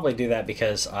interested. So I'll probably do that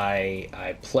because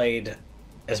I played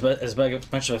as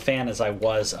much of a fan as I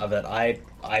was of it.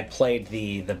 I played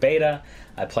the beta,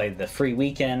 I played the free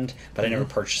weekend, but I never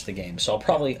purchased the game. So I'll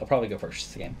probably go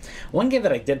purchase the game. One game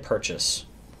that I did purchase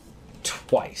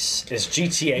twice is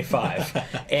GTA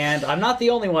 5. And I'm not the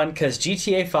only one, because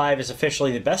GTA 5 is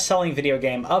officially the best-selling video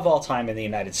game of all time in the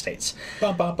United States.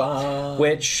 Ba, ba, ba.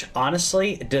 Which,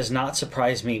 honestly, does not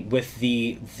surprise me with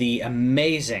the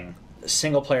amazing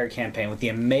single-player campaign, with the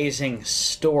amazing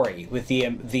story, with the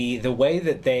way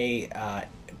that they...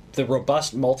 the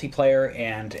robust multiplayer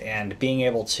and being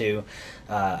able to...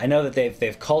 I know that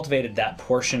they've cultivated that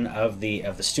portion of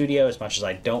the studio as much as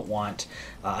I don't want...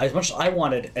 as much as I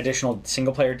wanted additional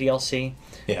single-player DLC,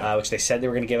 which they said they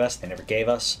were going to give us, they never gave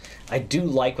us. I do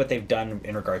like what they've done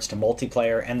in regards to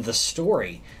multiplayer and the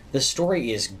story. The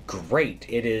story is great.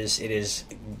 It is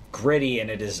gritty and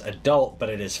it is adult, but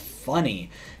it is funny,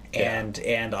 and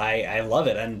I love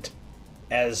it. And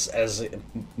as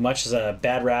much as a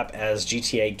bad rap as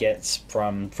GTA gets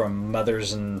from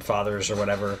mothers and fathers or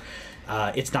whatever,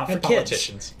 it's not for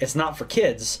kids. It's not for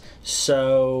kids.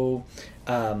 So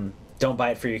don't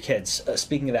buy it for your kids.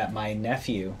 Speaking of that, my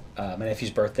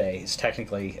nephew's birthday is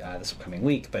technically this upcoming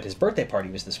week, but his birthday party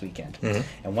was this weekend,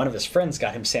 and one of his friends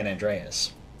got him San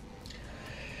Andreas.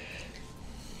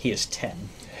 He is 10.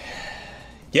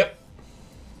 Yep.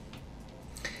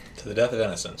 To the death of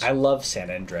innocence. I love San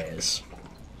Andreas.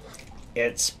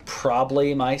 It's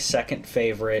probably my second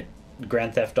favorite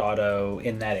Grand Theft Auto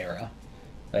in that era.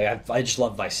 Like I just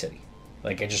love Vice City.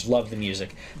 Like I just love the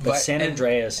music. But San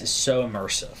Andreas is so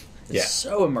immersive. It's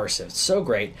so immersive. It's so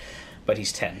great. But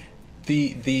he's 10.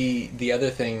 The other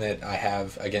thing that I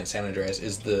have against San Andreas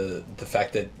is the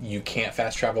fact that you can't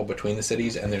fast travel between the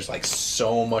cities, and there's like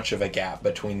so much of a gap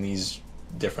between these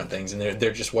different things, and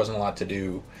there just wasn't a lot to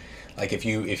do. Like if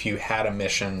you had a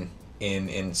mission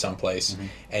in some place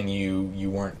and you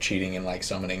weren't cheating and like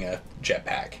summoning a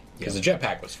jetpack, because the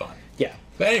jetpack was fun. Yeah.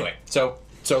 But anyway, so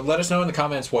let us know in the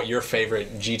comments what your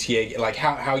favorite GTA, like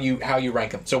how you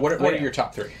rank them. So what are your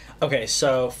top 3? Okay,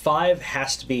 so 5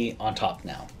 has to be on top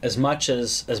now. As much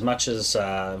as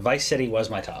Vice City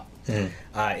was my top.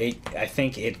 I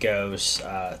think it goes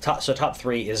top. So top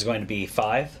 3 is going to be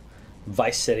 5,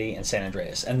 Vice City, and San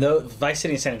Andreas. And though Vice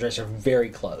City and San Andreas are very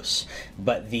close,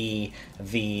 but the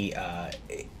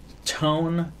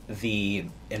tone, the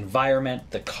environment,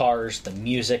 the cars, the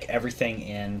music, everything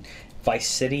in Vice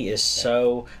City is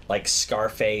so like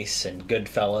Scarface and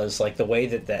Goodfellas, like the way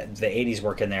that the 80s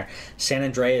work in there. San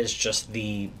Andreas, just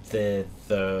the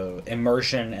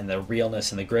immersion and the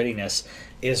realness and the grittiness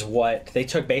is what they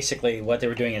took, basically what they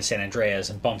were doing in San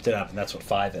Andreas, and bumped it up, and that's what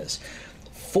 5 is.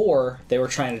 4, they were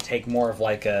trying to take more of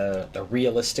like a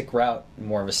realistic route,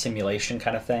 more of a simulation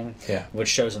kind of thing, which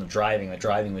shows in the driving. The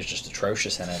driving was just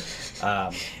atrocious in it.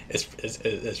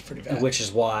 It's pretty bad. Which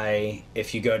is why,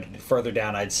 if you go further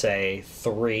down, I'd say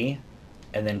 3,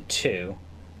 and then 2,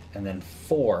 and then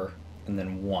 4, and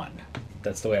then 1.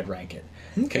 That's the way I'd rank it.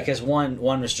 Okay. Because 1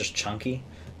 was just chunky.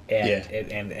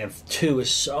 And 2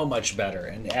 is so much better,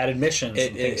 and added missions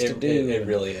and things to do. It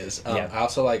really is. I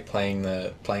also like playing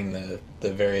the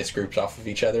various groups off of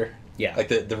each other. Yeah, like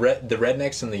the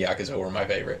rednecks and the Yakuza were my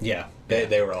favorite. Yeah,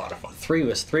 they were a lot of fun. 3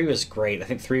 was great. I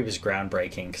think 3 was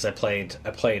groundbreaking because I played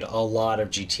a lot of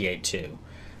GTA 2.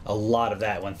 A lot of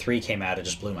that when 3 came out, it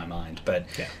just blew my mind. But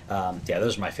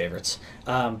those are my favorites.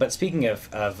 But speaking of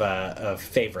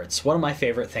favorites, one of my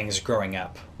favorite things growing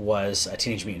up was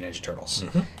Teenage Mutant Ninja Turtles,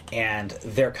 and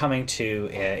they're coming to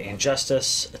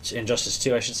Injustice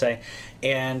 2, I should say,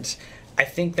 and I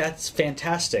think that's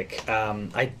fantastic.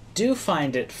 I do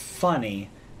find it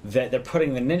funny that they're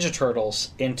putting the Ninja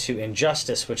Turtles into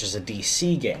Injustice, which is a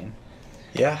DC game.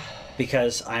 Yeah.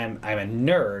 Because I'm a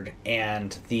nerd,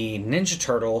 and the Ninja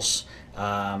Turtles,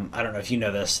 I don't know if you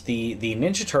know this, the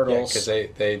Ninja Turtles... Yeah,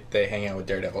 because they hang out with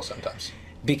Daredevil sometimes.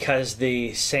 Because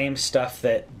the same stuff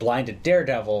that blinded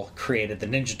Daredevil created the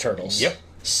Ninja Turtles. Yep.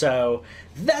 So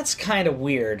that's kind of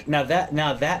weird. Now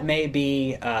that may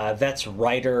be that's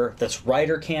writer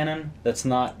canon. That's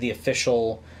not the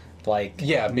official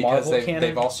because Marvel canon.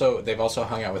 they've also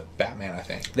hung out with Batman, I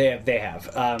think. They have.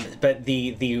 But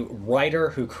the writer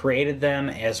who created them,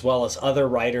 as well as other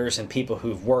writers and people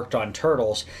who've worked on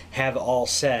Turtles, have all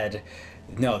said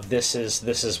no, this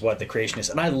is what the creation is,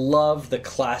 and I love the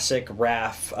classic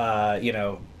Raph,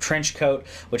 trench coat,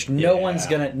 which no one is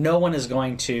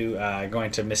going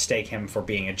to mistake him for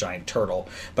being a giant turtle.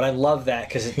 But I love that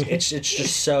because it's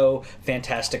just so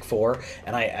Fantastic Four,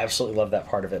 and I absolutely love that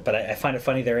part of it. But I find it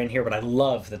funny they're in here, but I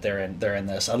love that they're in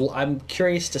this. I'm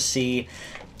curious to see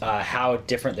how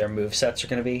different their movesets are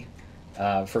going to be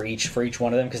for each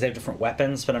one of them, because they have different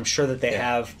weapons. But I'm sure that they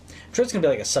have. I'm sure it's going to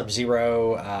be like a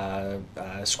Sub-Zero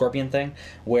Scorpion thing,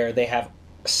 where they have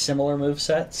similar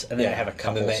movesets, and then they have a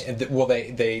couple.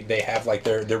 They have like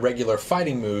their regular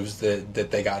fighting moves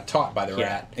that they got taught by the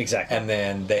rat. Exactly. And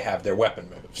then they have their weapon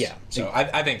moves. Yeah. So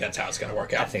I think that's how it's going to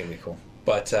work out. I think it'd be cool.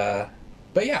 But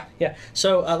yeah. Yeah.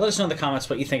 So let us know in the comments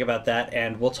what you think about that,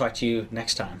 and we'll talk to you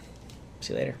next time.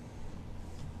 See you later.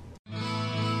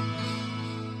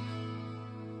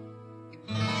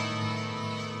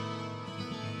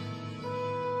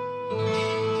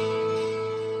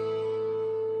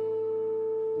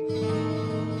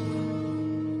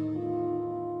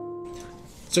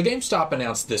 So GameStop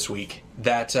announced this week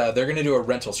that they're going to do a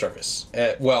rental service.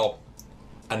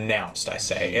 Announced, I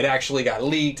say. It actually got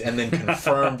leaked and then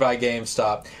confirmed by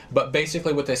GameStop. But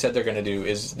basically what they said they're going to do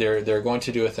is they're going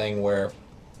to do a thing where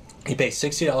you pay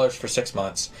 $60 for 6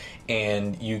 months,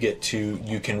 and you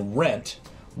can rent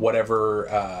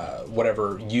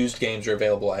whatever used games are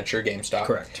available at your GameStop.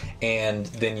 Correct. And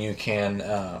then you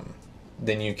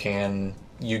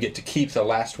get to keep the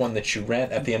last one that you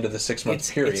rent at the end of the 6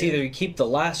 month period. It's either you keep the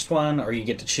last one or you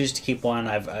get to choose to keep one.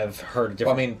 I've heard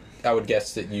different. Well, I mean, I would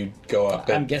guess that you'd go up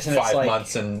I'm at guessing 5 it's like,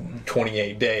 months and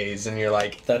 28 days, and you're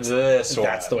like, that's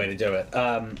the way to do it.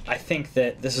 I think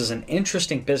that this is an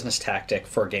interesting business tactic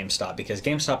for GameStop, because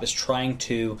GameStop is trying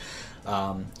to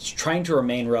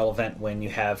remain relevant when you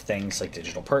have things like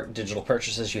digital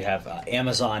purchases. You have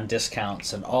Amazon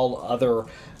discounts and all other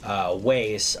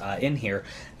ways in here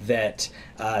that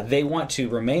they want to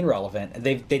remain relevant.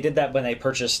 They did that when they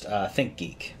purchased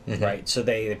ThinkGeek, right? So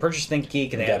they purchased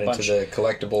ThinkGeek, and they had a bunch into the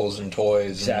collectibles and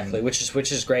toys. Exactly,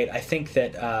 which is great. I think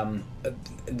that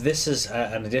this is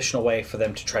an additional way for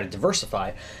them to try to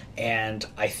diversify, and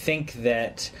I think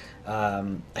that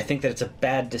it's a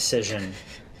bad decision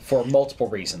for multiple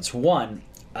reasons. One,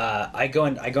 I go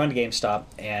into GameStop,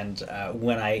 and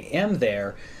when I am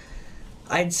there,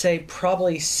 I'd say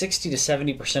probably 60 to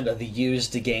 70% of the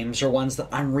used games are ones that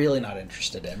I'm really not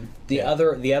interested in. The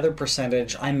other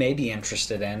percentage I may be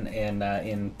interested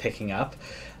in picking up.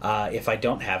 If I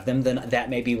don't have them, then that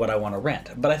may be what I want to rent.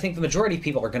 But I think the majority of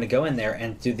people are going to go in there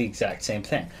and do the exact same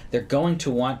thing. They're going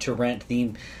to want to rent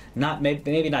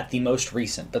maybe not the most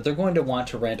recent, but they're going to want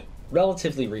to rent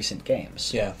relatively recent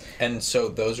games. Yeah, and so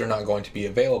those are not going to be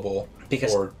available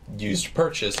for used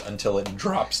purchase until it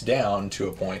drops down to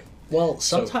a point. Well,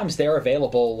 sometimes they're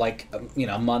available like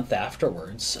a month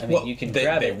afterwards. I mean, you can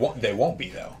grab it. They won't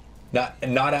be though.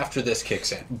 Not after this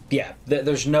kicks in. Yeah,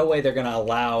 there's no way they're going to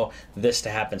allow this to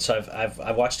happen. So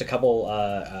I've watched a couple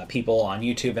people on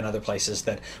YouTube and other places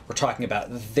that were talking about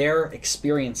their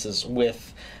experiences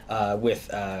with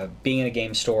being in a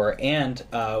game store, and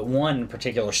one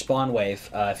particular Spawnwave.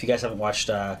 If you guys haven't watched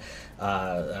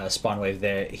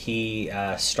Spawnwave, he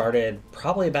started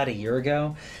probably about a year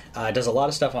ago. Does a lot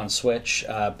of stuff on Switch,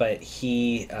 but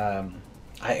he.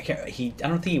 I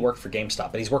don't think he worked for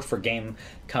GameStop, but he's worked for game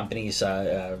companies,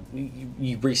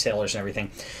 resellers and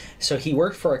everything. So he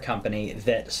worked for a company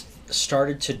that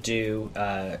started to do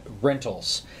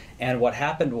rentals, and what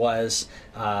happened was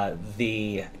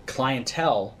the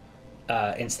clientele,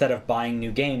 instead of buying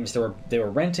new games, they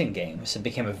were renting games. It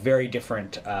became a very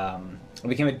different. It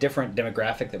became a different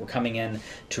demographic that were coming in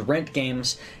to rent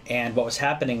games, and what was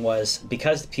happening was,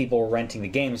 because people were renting the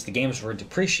games were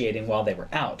depreciating while they were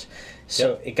out.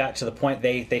 So It got to the point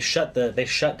they shut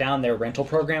down their rental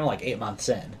program like 8 months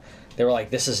in. They were like,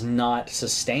 this is not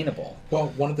sustainable. Well,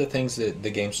 one of the things that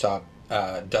the GameStop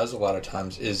does a lot of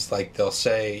times is, like, they'll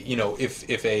say, if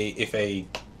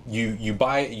you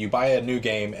buy a new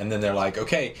game, and then they're like,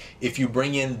 okay, if you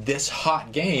bring in this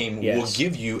hot game, we'll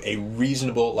give you a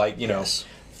reasonable, $30,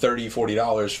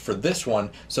 $40 for this one,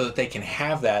 so that they can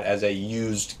have that as a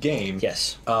used game.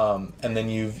 Yes. And then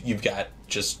you've got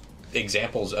just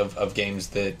examples of games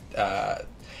that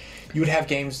you would have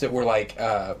games that were like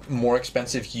more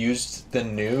expensive used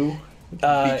than new.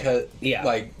 Because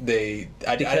I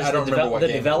don't remember what game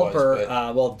it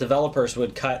was, developers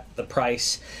would cut the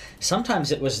price.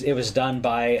 Sometimes it was done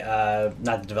by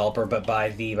not the developer, but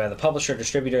by the publisher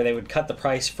distributor. They would cut the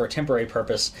price for a temporary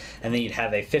purpose, and then you'd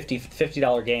have a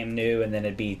 $50 game new, and then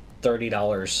it'd be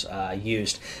 $30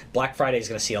 used. Black Friday is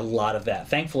going to see a lot of that.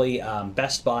 Thankfully,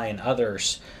 Best Buy and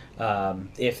others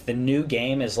if the new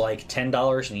game is like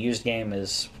 $10 and the used game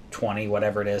is 20,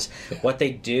 whatever it is, what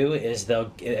they do is I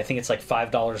think it's like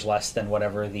 $5 less than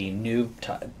whatever the new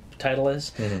title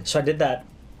is. So I did that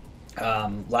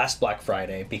last Black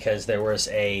Friday because there was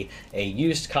a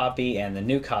used copy and the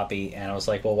new copy, and I was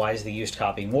like, well, why is the used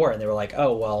copy more? And they were like,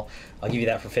 oh, well, I'll give you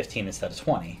that for 15 instead of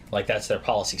 20. Like, that's their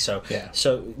policy. So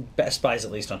so Best Buy's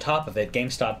at least on top of it.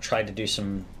 GameStop tried to do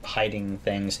some hiding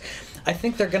things. I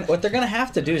think what they're gonna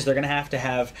have to do is they're gonna have to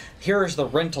have, here's the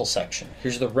rental section,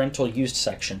 here's the rental used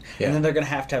section, and then they're gonna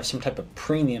have to have some type of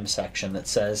premium section that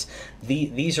says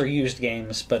these are used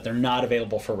games, but they're not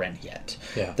available for rent yet.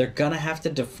 They're gonna have to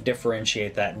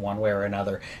differentiate that in one way or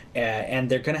another,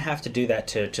 and they're gonna have to do that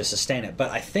to sustain it.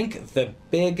 But I think the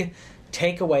big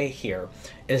takeaway here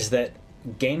is that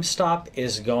GameStop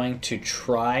is going to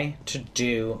try to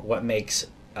do what makes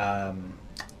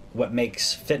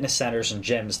fitness centers and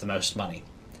gyms the most money.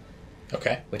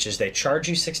 Okay. Which is they charge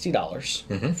you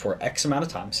 $60 for X amount of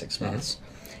time, 6 months,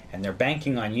 and they're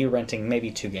banking on you renting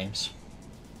maybe 2 games.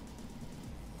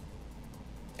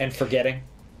 And forgetting.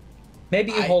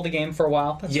 Maybe you hold a game for a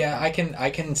while. That's okay. I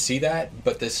can see that,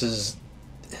 but this is...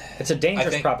 It's a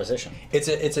dangerous proposition. It's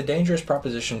a dangerous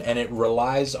proposition, and it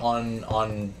relies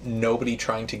on nobody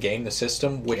trying to game the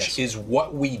system, which is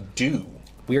what we do.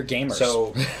 We're gamers.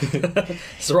 So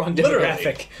it's the wrong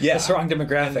demographic. It's the wrong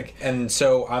demographic. And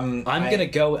so I'm gonna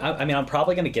go. I mean, I'm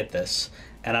probably gonna get this,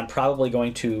 and I'm probably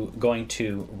going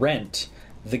to rent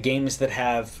the games that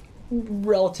have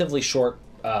relatively short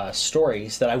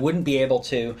stories that I wouldn't be able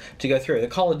to go through. The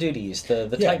Call of Duties, the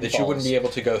Titanfalls. That you wouldn't be able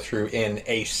to go through in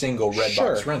a single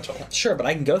Redbox rental. Sure, but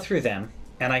I can go through them,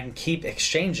 and I can keep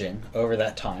exchanging over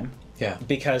that time. Yeah.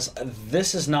 Because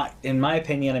this is not, in my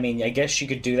opinion, I mean, I guess you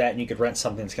could do that and you could rent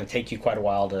something that's going to take you quite a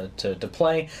while to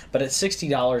play, but at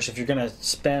 $60, if you're going to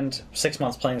spend 6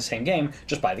 months playing the same game,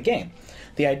 just buy the game.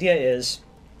 The idea is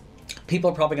people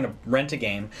are probably going to rent a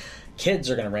game, kids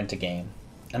are going to rent a game,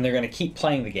 and they're going to keep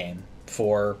playing the game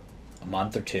for a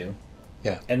month or two.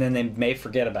 Yeah. And then they may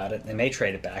forget about it, they may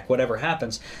trade it back, whatever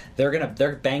happens,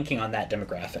 they're banking on that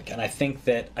demographic. And I think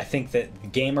that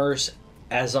gamers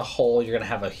as a whole, you're going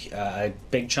to have a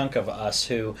big chunk of us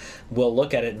who will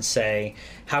look at it and say,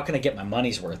 how can I get my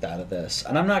money's worth out of this?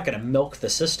 And I'm not going to milk the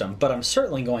system, but I'm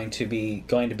certainly going to be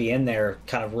in there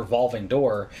kind of revolving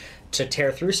door to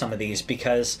tear through some of these,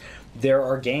 because there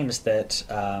are games that,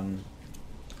 I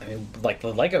mean, like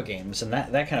the Lego games and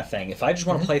that kind of thing. If I just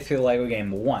want to play through the Lego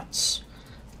game once,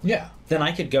 then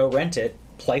I could go rent it,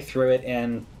 play through it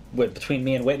in between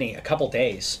me and Whitney a couple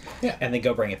days, and then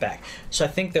go bring it back. So I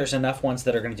think there's enough ones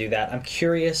that are going to do that. I'm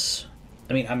curious.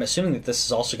 I mean, I'm assuming that this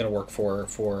is also going to work for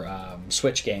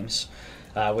Switch games,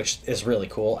 which is really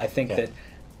cool. I think that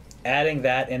adding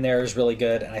that in there is really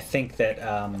good, and I think that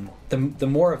the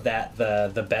more of that,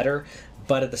 the better.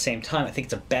 But at the same time, I think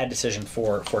it's a bad decision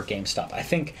for GameStop. I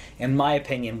think, in my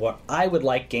opinion, what I would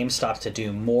like GameStop to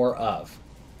do more of,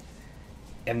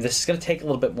 and this is going to take a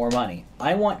little bit more money,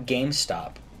 I want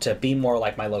GameStop to be more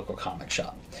like my local comic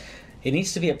shop. It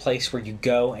needs to be a place where you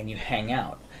go and you hang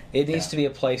out. It needs to be a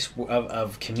place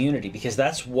of community, because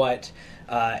that's what,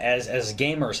 as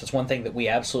gamers, that's one thing that we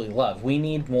absolutely love. We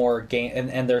need more game,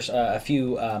 and there's a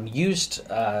few used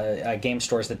game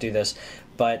stores that do this,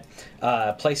 but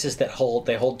places that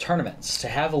hold tournaments, to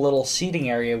have a little seating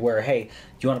area where, hey,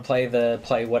 you want to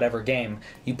play whatever game,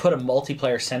 you put a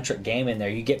multiplayer centric game in there,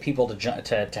 you get people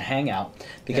to hang out,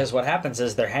 because what happens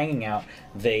is they're hanging out,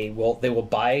 they will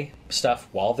buy stuff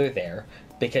while they're there,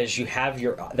 because you have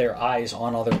their eyes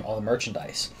on all the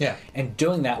merchandise. Yeah. And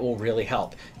doing that will really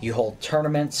help. You hold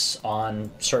tournaments on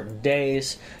certain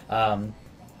days.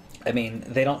 I mean,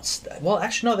 they don't... Well,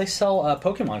 actually, no, they sell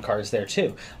Pokemon cards there,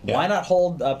 too. Yeah. Why not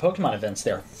hold Pokemon events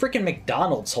there? Freaking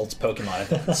McDonald's holds Pokemon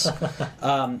events.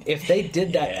 If they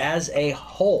did that as a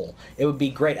whole, it would be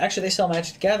great. Actually, they sell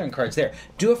Magic the Gathering cards there.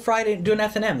 Do an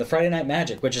F&M, the Friday Night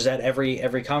Magic, which is at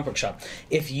every comic book shop.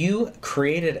 If you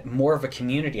created more of a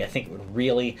community, I think it would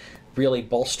really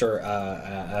bolster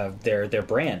their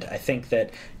brand. I think that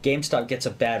GameStop gets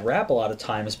a bad rap a lot of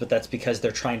times, but that's because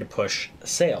they're trying to push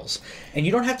sales. And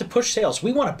you don't have to push sales.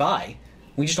 We want to buy.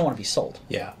 We just don't want to be sold.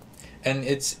 Yeah. And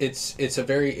it's a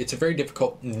very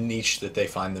difficult niche that they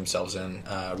find themselves in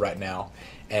right now.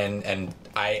 And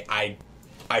I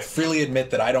freely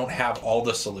admit that I don't have all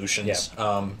the solutions.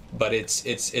 Yeah. But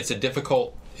it's a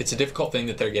difficult thing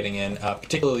that they're getting in,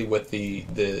 particularly with the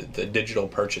digital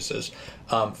purchases.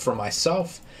 For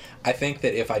myself, I think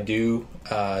that if I do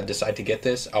decide to get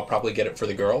this, I'll probably get it for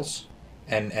the girls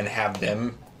and have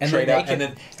them trade out,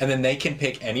 and then they can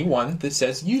pick any one that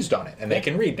says used on it, and they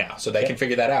can read now, so they can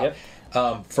figure that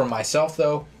out. For myself,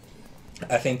 though,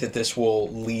 I think that this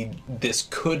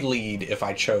could lead, if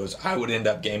I chose, I would end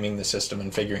up gaming the system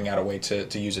and figuring out a way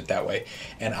to use it that way.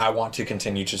 And I want to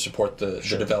continue to support the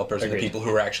developers and the people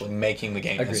who are actually making the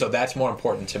game. And so that's more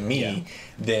important to me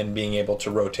than being able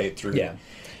to rotate through. Yeah.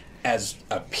 As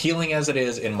appealing as it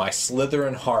is in my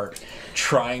Slytherin heart,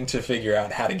 trying to figure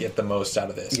out how to get the most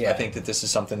out of this. I think that this is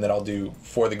something that I'll do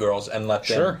for the girls and let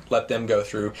them go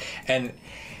through and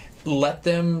let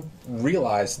them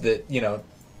realize that, you know,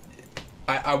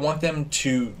 I want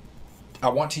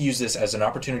to use this as an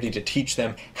opportunity to teach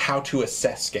them how to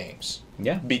assess games.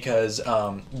 Yeah. Because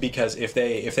if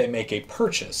they make a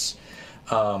purchase,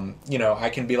 you know,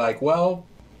 I can be like, well,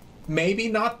 maybe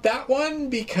not that one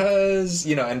because,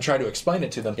 you know, and try to explain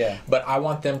it to them. Yeah. But I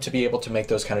want them to be able to make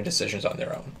those kind of decisions on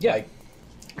their own. Yeah. Like,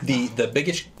 the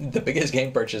biggest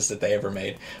game purchase that they ever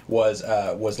made was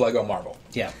Lego Marvel.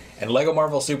 Yeah. And Lego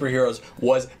Marvel Superheroes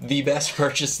was the best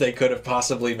purchase they could have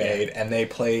possibly made, and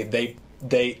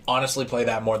they honestly play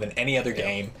that more than any other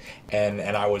game, and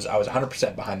I was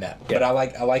 100% behind that. Yeah. But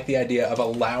I like the idea of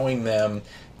allowing them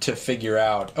to figure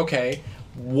out, okay,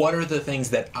 what are the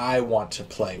things that I want to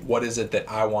play? What is it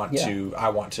that I want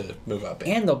to move up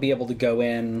in? And they'll be able to go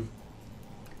in,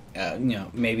 you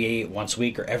know, maybe once a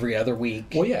week or every other week.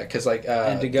 Well, yeah, because like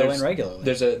and to go in regularly.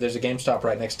 There's a GameStop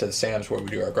right next to the Sam's where we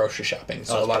do our grocery shopping.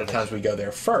 So a lot of times we go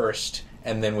there first,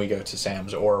 and then we go to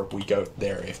Sam's, or we go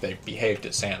there if they behaved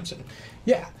at Sam's. And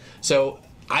yeah, so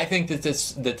I think that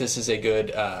this is a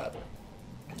good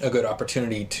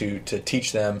opportunity to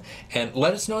teach them. And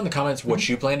let us know in the comments what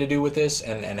you plan to do with this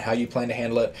and how you plan to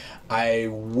handle it. I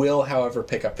will, however,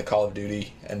 pick up the Call of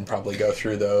Duty and probably go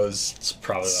through those. It's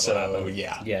probably what'll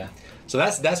happen. Yeah. So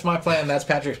that's my plan. That's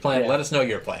Patrick's plan. Yeah. Let us know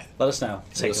your plan. Let us know.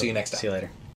 We'll see you next time. See you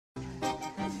later.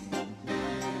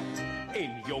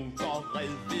 En jungfrred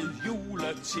ved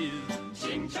juletid.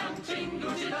 Ching chang ching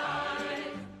lutilej.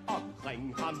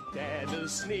 Omkring ham dannede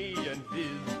sneen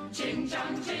hvid. Ching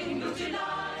chang ching lutilej.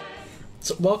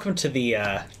 So welcome to the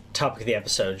topic of the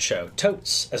episode show,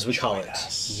 Totes, as we call it.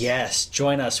 Yes,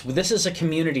 join us. This is a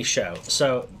community show.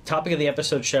 So topic of the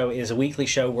episode show is a weekly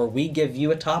show where we give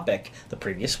you a topic the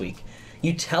previous week.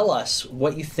 You tell us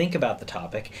what you think about the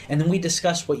topic, and then we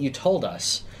discuss what you told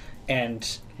us. And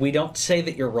we don't say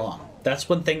that you're wrong. That's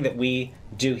one thing that we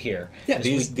do here. Yeah,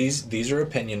 these are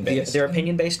opinion based. They're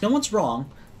opinion based. No one's wrong.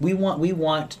 We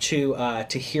want to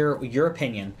hear your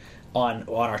opinion on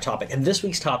our topic. And this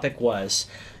week's topic was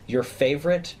your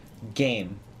favorite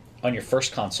game on your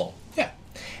first console. Yeah.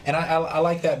 And I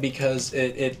like that because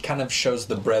it kind of shows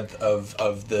the breadth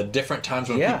of the different times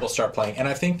when people start playing. And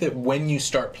I think that when you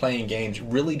start playing games, it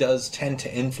really does tend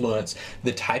to influence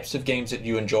the types of games that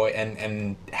you enjoy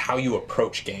and how you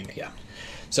approach gaming. Yeah.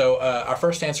 So our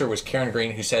first answer was Karen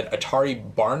Green, who said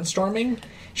Atari Barnstorming.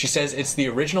 She says it's the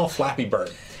original Flappy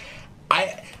Bird.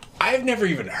 I've never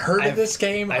even heard of this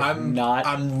game.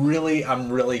 I'm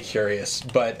really curious,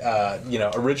 but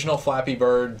original Flappy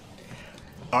Bird.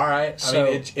 All right. So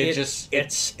I mean,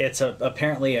 it's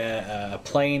apparently a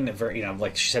plain,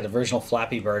 like she said, original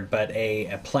Flappy Bird, but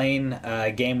a plain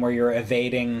game where you're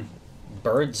evading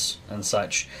birds and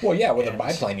such. Well, yeah, with a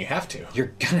biplane, you have to.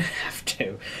 You're gonna have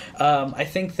to. I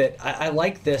think that I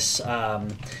like this. I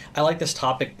like this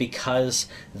topic because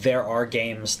there are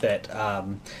games that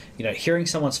hearing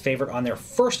someone's favorite on their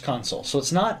first console. So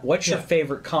it's not what's your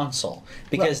favorite console,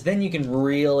 because then you can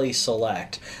really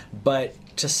select. But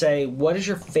to say what is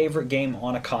your favorite game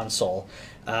on a console,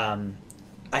 so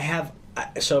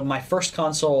my first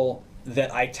console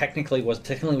that I technically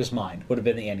was mine would have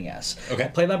been the NES. Okay. I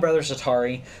played my brother's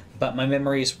Atari, but my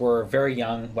memories were very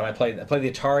young when I played the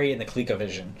Atari and the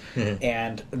ColecoVision,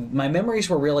 and my memories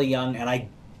were really young, and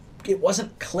it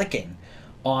wasn't clicking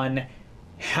on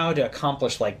how to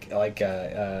accomplish things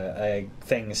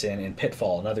in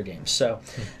Pitfall and other games. So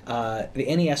the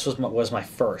NES was my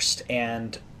first,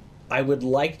 and I would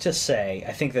like to say,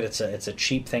 I think that it's a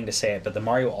cheap thing to say it, but the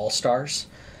Mario All-Stars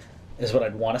is what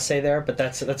I'd want to say there, but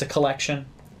that's a collection.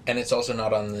 And it's also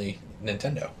not on the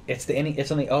Nintendo. It's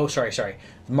on the sorry,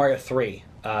 Mario 3.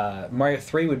 Mario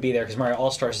 3 would be there because Mario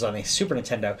All-Stars is on the Super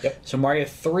Nintendo. Yep. So Mario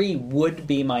 3 would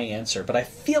be my answer, but I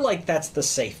feel like that's the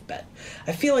safe bet.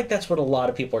 I feel like that's what a lot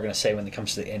of people are going to say when it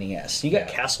comes to the NES. You got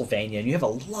Castlevania, and you have a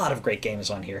lot of great games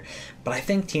on here, but I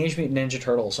think Teenage Mutant Ninja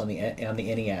Turtles on the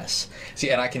NES. See,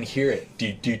 and I can hear it.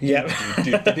 It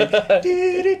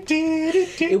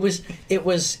was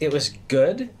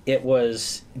good. It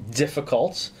was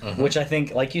difficult, which I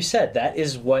think, like you said,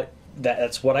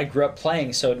 that's what I grew up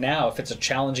playing. So now, if it's a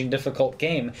challenging, difficult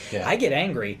game, I get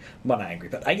angry. Well, not angry,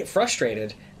 but I get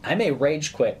frustrated I may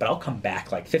rage quit, but I'll come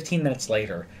back like 15 minutes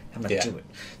later. I'm going to Yeah. do it.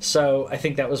 So I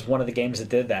think that was one of the games that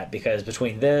did that, because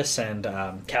between this and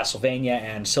Castlevania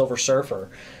and Silver Surfer,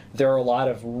 there are a lot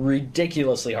of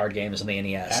ridiculously hard games on the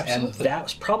NES. Absolutely. And that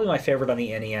was probably my favorite on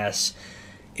the NES,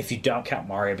 if you don't count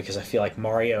Mario, because I feel like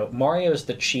Mario is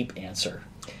the cheap answer.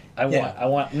 I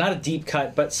want not a deep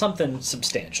cut, but something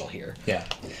substantial here. Yeah.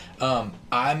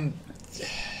 I'm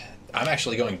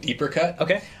actually going deeper cut.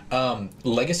 Okay.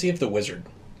 Legacy of the Wizard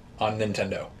on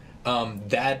Nintendo.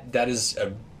 That is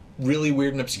a really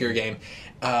weird and obscure game.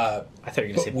 I thought you were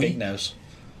going to say Big Nose.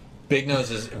 Big Nose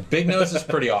is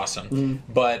pretty awesome.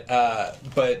 But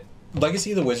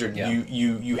Legacy of the Wizard, Yeah.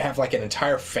 you have like an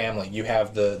entire family. You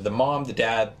have the mom, the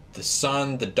dad, the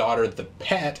son, the daughter, the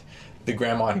pet, the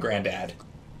grandma and granddad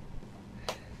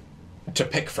to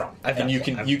pick from. And you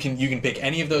can pick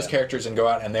any of those characters and go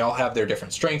out, and they all have their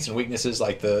different strengths and weaknesses.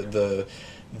 Like the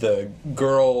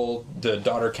girl, the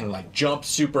daughter can like jump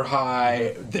super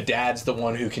high. The dad's the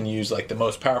one who can use like the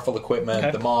most powerful equipment.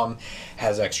 Okay. The mom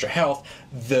has extra health.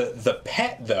 The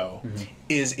pet though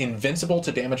is invincible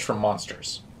to damage from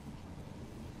monsters.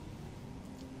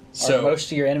 So Are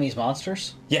most of your enemies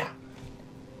monsters? yeah,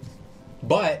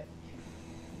 but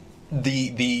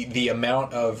the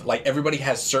amount of like everybody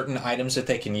has certain items that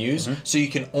they can use, so you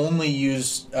can only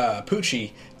use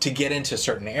Poochie to get into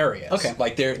certain areas. Okay.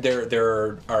 Like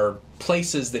there are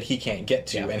places that he can't get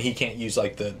to, Yeah. and he can't use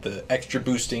like the extra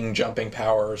boosting jumping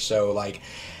power. So like,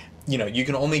 you know, you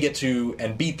can only get to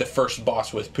and beat the first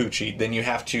boss with Poochie. Then you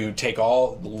have to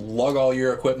lug all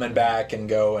your equipment back and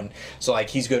go, and so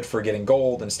like he's good for getting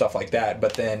gold and stuff like that.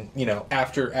 But then, you know,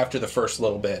 after the first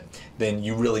little bit, then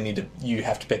you really you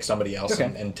have to pick somebody else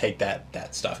Okay. and take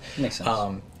that stuff. Makes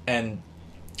sense. And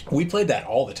we played that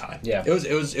all the time. Yeah.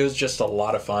 It was just a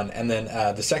lot of fun. And then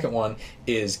the second one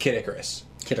is Kid Icarus.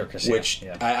 Kid Icarus, Which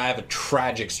yeah. I have a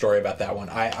tragic story about that one.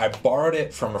 I borrowed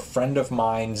it from a friend of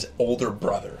mine's older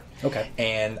brother. Okay.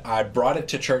 And I brought it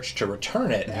to church to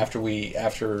return it after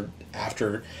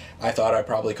I thought I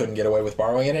probably couldn't get away with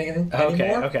borrowing it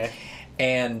anymore. Okay.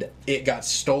 And it got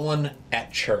stolen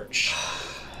at church.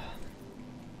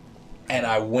 And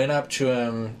I went up to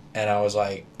him and I was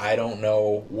like, I don't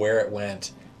know where it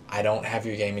went. I don't have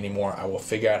your game anymore. I will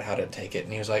figure out how to take it.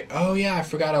 And he was like, oh yeah, I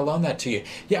forgot I loaned that to you.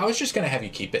 Yeah, I was just going to have you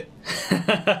keep it.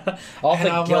 All And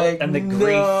the I'm guilt like, and the no.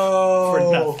 grief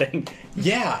for nothing.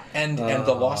 Yeah, and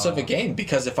the loss of a game,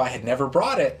 because if I had never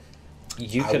brought it,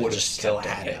 You I could have would've just still kept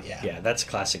had it, yeah. Yeah, that's a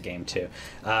classic game too.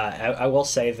 I will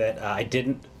say that I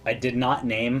did not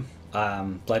name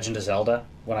Legend of Zelda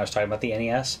when I was talking about the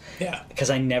NES. Yeah. Because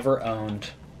I never owned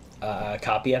a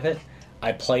copy of it.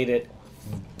 I played it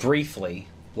briefly.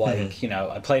 Like, you know,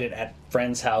 I played it at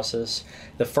friends' houses.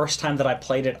 The first time that I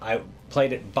played it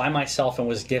by myself and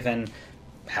was given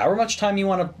however much time you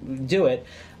want to do it,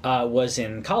 was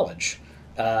in college.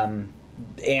 It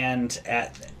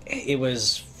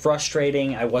was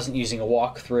frustrating. I wasn't using a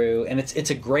walkthrough, and it's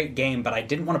a great game, but I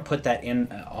didn't want to put that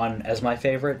on as my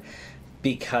favorite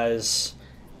because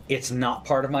it's not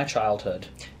part of my childhood.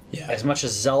 Yeah. As much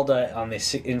as Zelda on the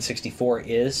N64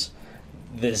 is,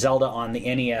 the Zelda on the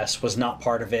NES was not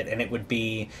part of it, and it would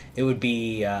be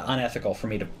unethical for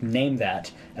me to name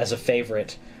that as a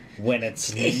favorite when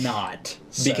it's not.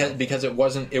 So. Because it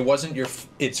wasn't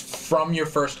it's from your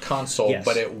first console, Yes.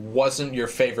 but it wasn't your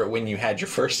favorite when you had your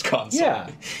first console. Yeah.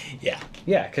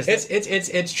 Yeah. Because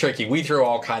It's tricky. We throw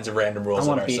all kinds of random rules I at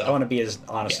want to ourselves. be as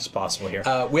honest as possible here.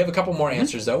 We have a couple more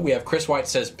answers though. We have Chris White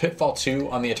says Pitfall 2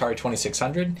 on the Atari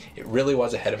 2600. It really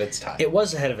was ahead of its time. It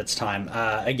was ahead of its time.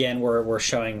 Again, we're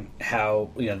showing how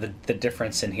the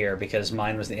difference in here, because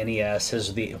mine was the NES,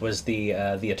 his was the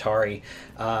Atari,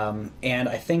 and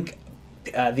I think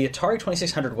the Atari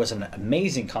 2600 was an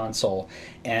amazing console,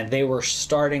 and they were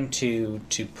starting to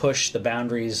push the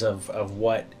boundaries of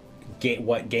what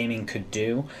gaming could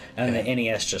do, and the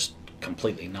NES just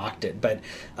completely knocked it. But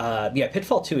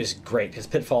Pitfall 2 is great because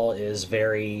Pitfall is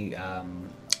very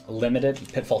limited.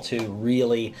 Pitfall 2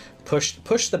 really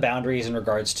pushed the boundaries in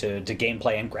regards to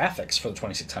gameplay and graphics for the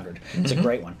 2600. It's a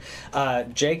great one.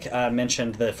 Jake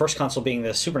mentioned the first console being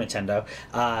the Super Nintendo,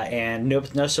 and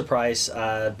no surprise,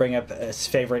 bring up his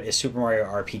favorite is Super Mario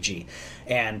RPG,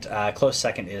 and close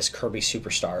second is Kirby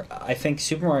Superstar. I think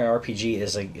Super Mario RPG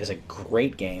is a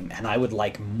great game, and I would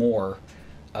like more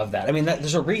of that. I mean,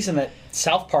 there's a reason that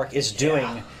South Park is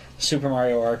doing Super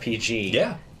Mario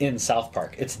RPG in South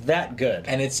Park. It's that good.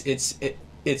 And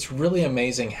it's really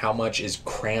amazing how much is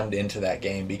crammed into that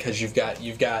game, because you've got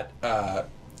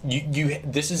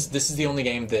this is the only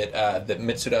game that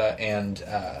Mitsuda and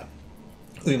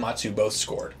Uematsu both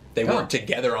scored. They worked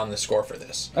together on the score for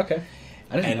this. Okay.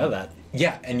 I didn't know that.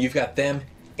 Yeah, and you've got them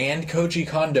and Koji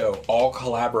Kondo all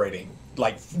collaborating.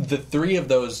 Like, the three of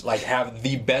those, like, have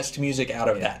the best music out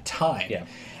of that time. Yeah.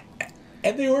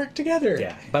 And they work together.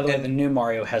 Yeah. By the way, the new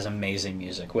Mario has amazing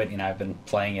music. Whitney and I have been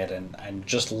playing it and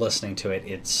just listening to it.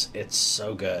 It's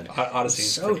so good. Odyssey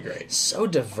is pretty great. So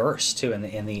diverse too in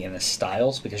the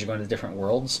styles, because you're going to different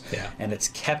worlds. Yeah. And it's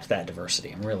kept that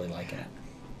diversity. I'm really liking it.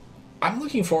 I'm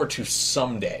looking forward to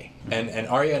someday. And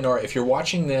Arya and Nora, if you're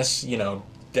watching this, you know,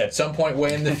 at some point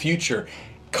way in the future,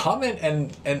 comment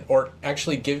and or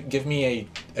actually give me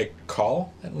a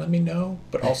call and let me know,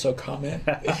 but also comment,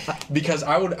 because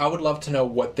I would love to know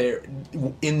what their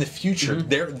in the future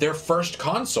their first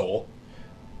console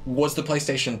was the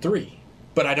PlayStation 3,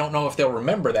 but I don't know if they'll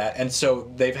remember that, and so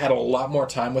they've had a lot more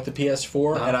time with the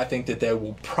PS4, and I think that they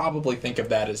will probably think of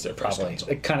that as their first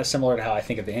console. Kind of similar to how I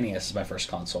think of the NES as my first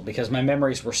console, because my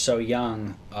memories were so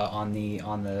young on the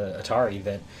Atari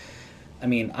that. I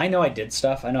mean, I know I did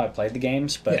stuff. I know I played the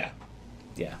games, but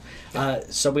yeah.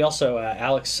 So we also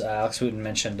Alex Wooten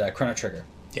mentioned Chrono Trigger.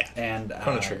 Yeah, and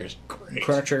Chrono Trigger's great.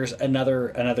 Chrono Trigger's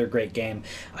another great game.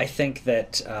 I think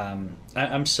that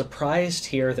I'm surprised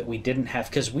here that we didn't have,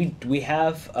 because we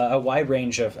have a wide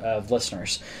range of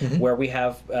listeners where we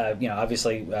have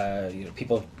obviously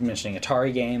people mentioning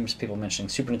Atari games, people mentioning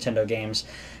Super Nintendo games.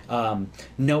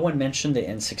 No one mentioned the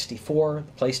N64,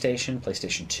 the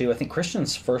PlayStation 2. I think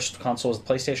Christian's first console was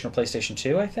the PlayStation or PlayStation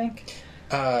 2. I think.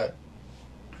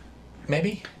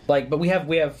 Maybe. But we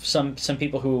have some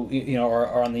people who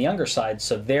are on the younger side,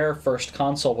 so their first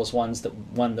console was one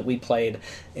that we played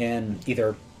in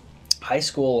either high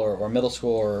school or middle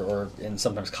school or in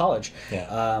sometimes college.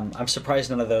 Yeah. I'm surprised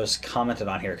none of those commented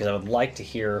on here, because I would like to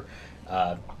hear.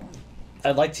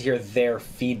 I'd like to hear their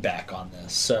feedback on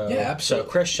this. So, yeah, absolutely.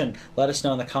 So Christian, let us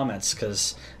know in the comments,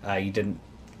 because you didn't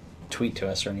tweet to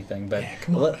us or anything. But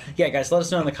come on, guys, let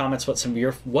us know in the comments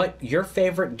what your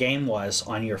favorite game was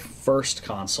on your first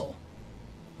console.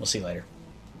 We'll see you later.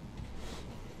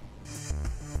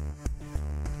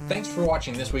 Thanks for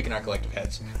watching This Week in Our Collective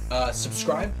Heads.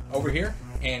 Subscribe over here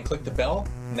and click the bell,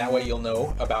 and that way you'll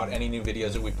know about any new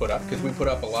videos that we put up, because we put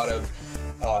up a lot of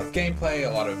gameplay,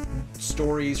 a lot of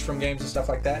stories from games and stuff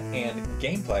like that, and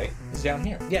gameplay is down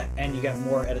here. Yeah, and you got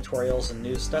more editorials and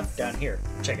news stuff down here.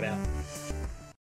 Check it out.